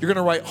 You're going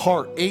to write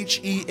heart,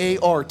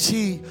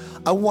 H-E-A-R-T.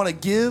 I want to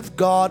give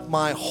God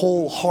my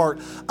whole heart.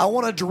 I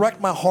want to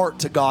direct my heart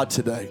to God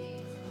today.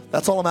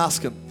 That's all I'm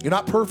asking. You're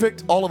not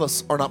perfect. All of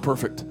us are not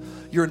perfect.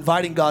 You're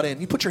inviting God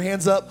in. You put your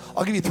hands up.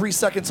 I'll give you 3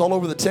 seconds all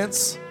over the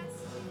tents.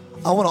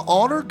 I want to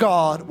honor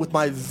God with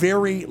my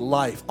very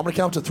life. I'm going to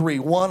count to 3.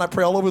 1, I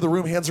pray all over the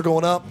room. Hands are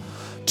going up.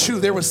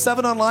 2, there was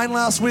 7 online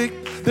last week.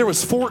 There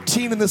was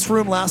 14 in this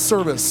room last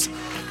service.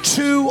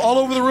 2, all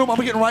over the room. I'm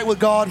getting right with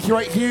God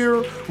right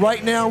here,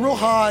 right now, real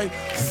high.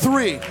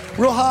 3,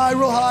 real high,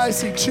 real high. I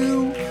see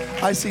 2.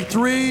 I see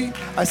 3.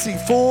 I see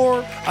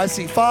 4. I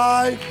see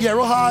 5. Yeah,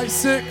 real high.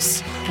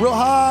 6, real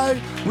high,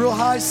 real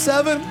high.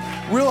 7,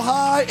 real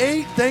high.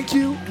 8, thank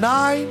you.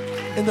 9,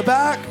 in the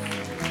back.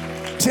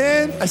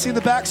 10, I see in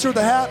the back, sir,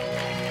 the hat.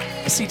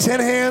 I see 10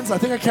 hands. I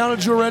think I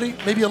counted you already.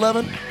 Maybe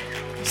 11.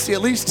 I see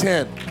at least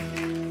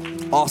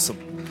 10.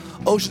 Awesome.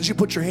 Oceans, you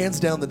put your hands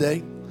down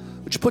today.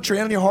 Would you put your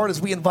hand on your heart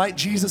as we invite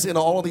Jesus into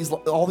all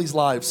these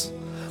lives?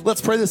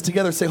 Let's pray this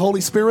together. Say, Holy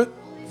Spirit,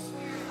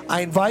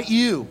 I invite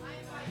you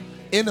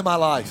into my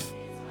life.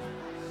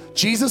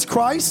 Jesus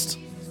Christ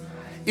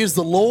is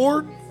the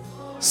Lord,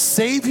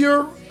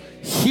 Savior,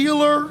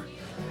 healer,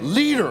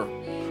 leader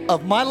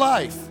of my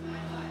life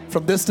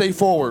from this day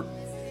forward.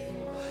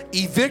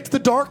 Evict the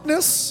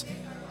darkness,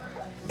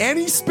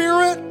 any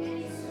spirit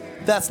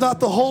that's not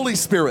the Holy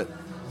Spirit.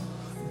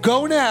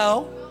 Go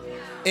now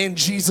in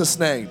Jesus'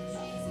 name.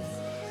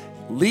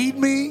 Lead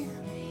me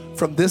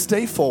from this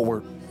day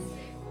forward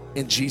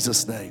in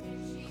Jesus'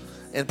 name.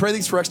 And pray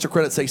these for extra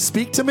credit. Say,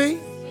 speak to me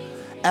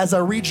as I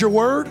read your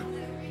word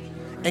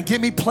and get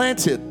me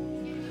planted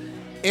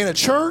in a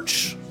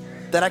church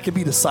that I can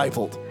be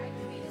discipled.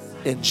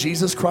 In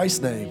Jesus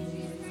Christ's name.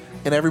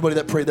 And everybody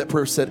that prayed that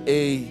prayer said,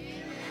 "Amen."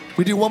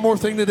 We do one more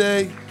thing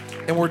today,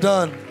 and we're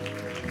done.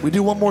 We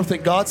do one more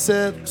thing. God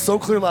said so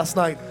clear last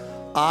night,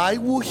 I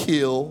will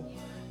heal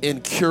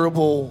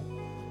incurable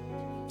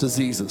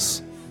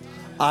diseases.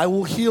 I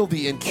will heal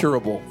the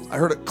incurable. I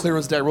heard it clear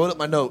as day. I wrote up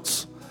my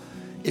notes.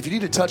 If you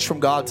need a touch from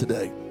God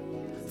today,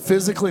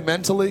 physically,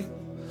 mentally,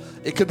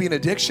 it could be an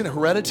addiction,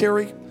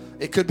 hereditary.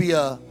 It could be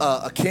a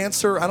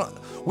cancer.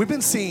 We've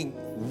been seeing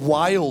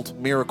wild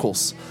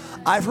miracles.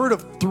 I've heard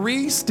of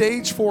 3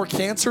 stage 4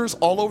 cancers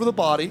all over the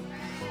body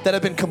that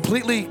have been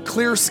completely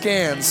clear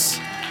scans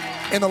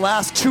in the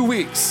last 2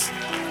 weeks.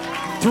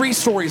 3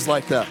 stories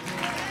like that.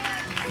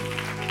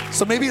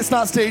 So maybe it's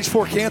not stage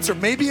 4 cancer.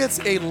 Maybe it's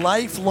a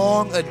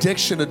lifelong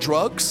addiction to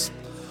drugs.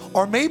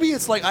 Or maybe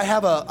it's like I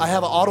have an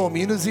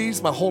autoimmune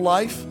disease my whole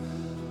life.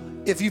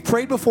 If you've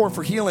prayed before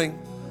for healing,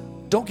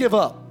 don't give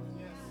up.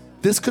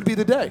 This could be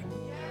the day.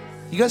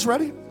 You guys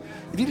ready?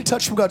 If you need a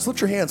touch from God, just lift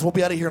your hands. We'll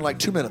be out of here in like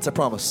 2 minutes, I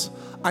promise.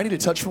 I need a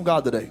touch from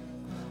God today.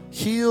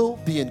 Heal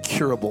the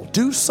incurable.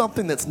 Do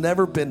something that's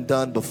never been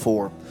done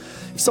before.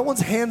 If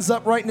someone's hands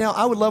up right now,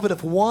 I would love it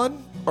if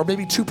 1 or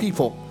maybe 2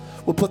 people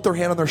will put their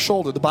hand on their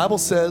shoulder. The Bible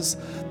says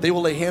they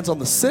will lay hands on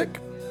the sick,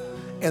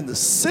 and the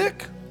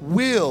sick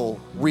will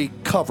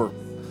recover.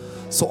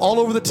 So all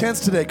over the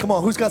tents today, come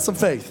on, who's got some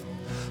faith?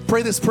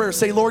 Pray this prayer.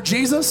 Say, Lord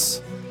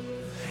Jesus,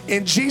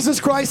 in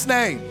Jesus Christ's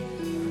name,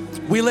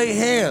 we lay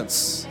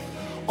hands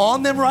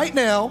on them right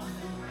now,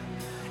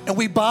 and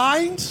we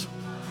bind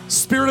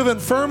spirit of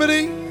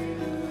infirmity,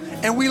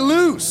 and we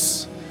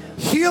loose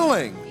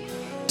healing,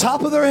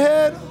 top of their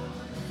head,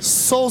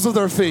 soles of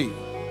their feet.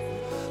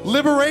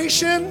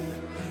 Liberation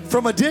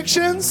from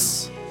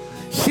addictions,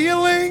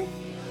 healing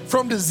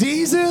from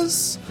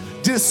diseases,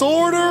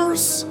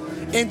 disorders,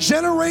 and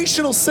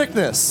generational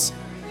sickness.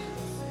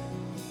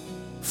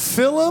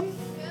 Fill them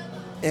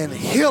and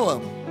heal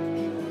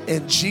them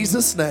in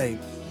Jesus' name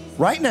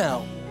right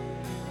now.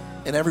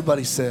 And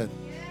everybody said,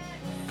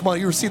 come on,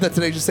 you receive that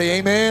today. Just say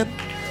amen.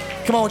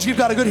 Come on, you've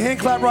got a good hand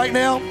clap right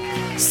now.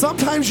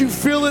 Sometimes you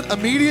feel it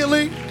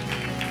immediately.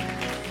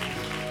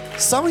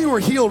 Some of you are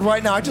healed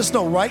right now. I just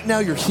know right now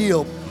you're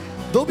healed.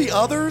 There'll be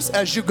others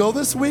as you go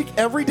this week.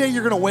 Every day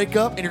you're going to wake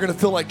up and you're going to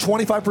feel like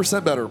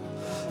 25% better.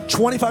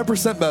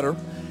 25% better.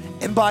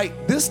 And by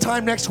this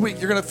time next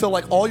week, you're going to feel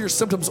like all your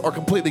symptoms are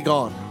completely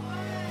gone.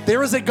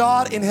 There is a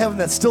God in heaven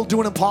that's still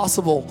doing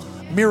impossible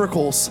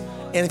miracles.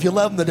 And if you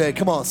love him today,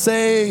 come on,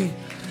 say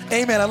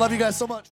amen. I love you guys so much.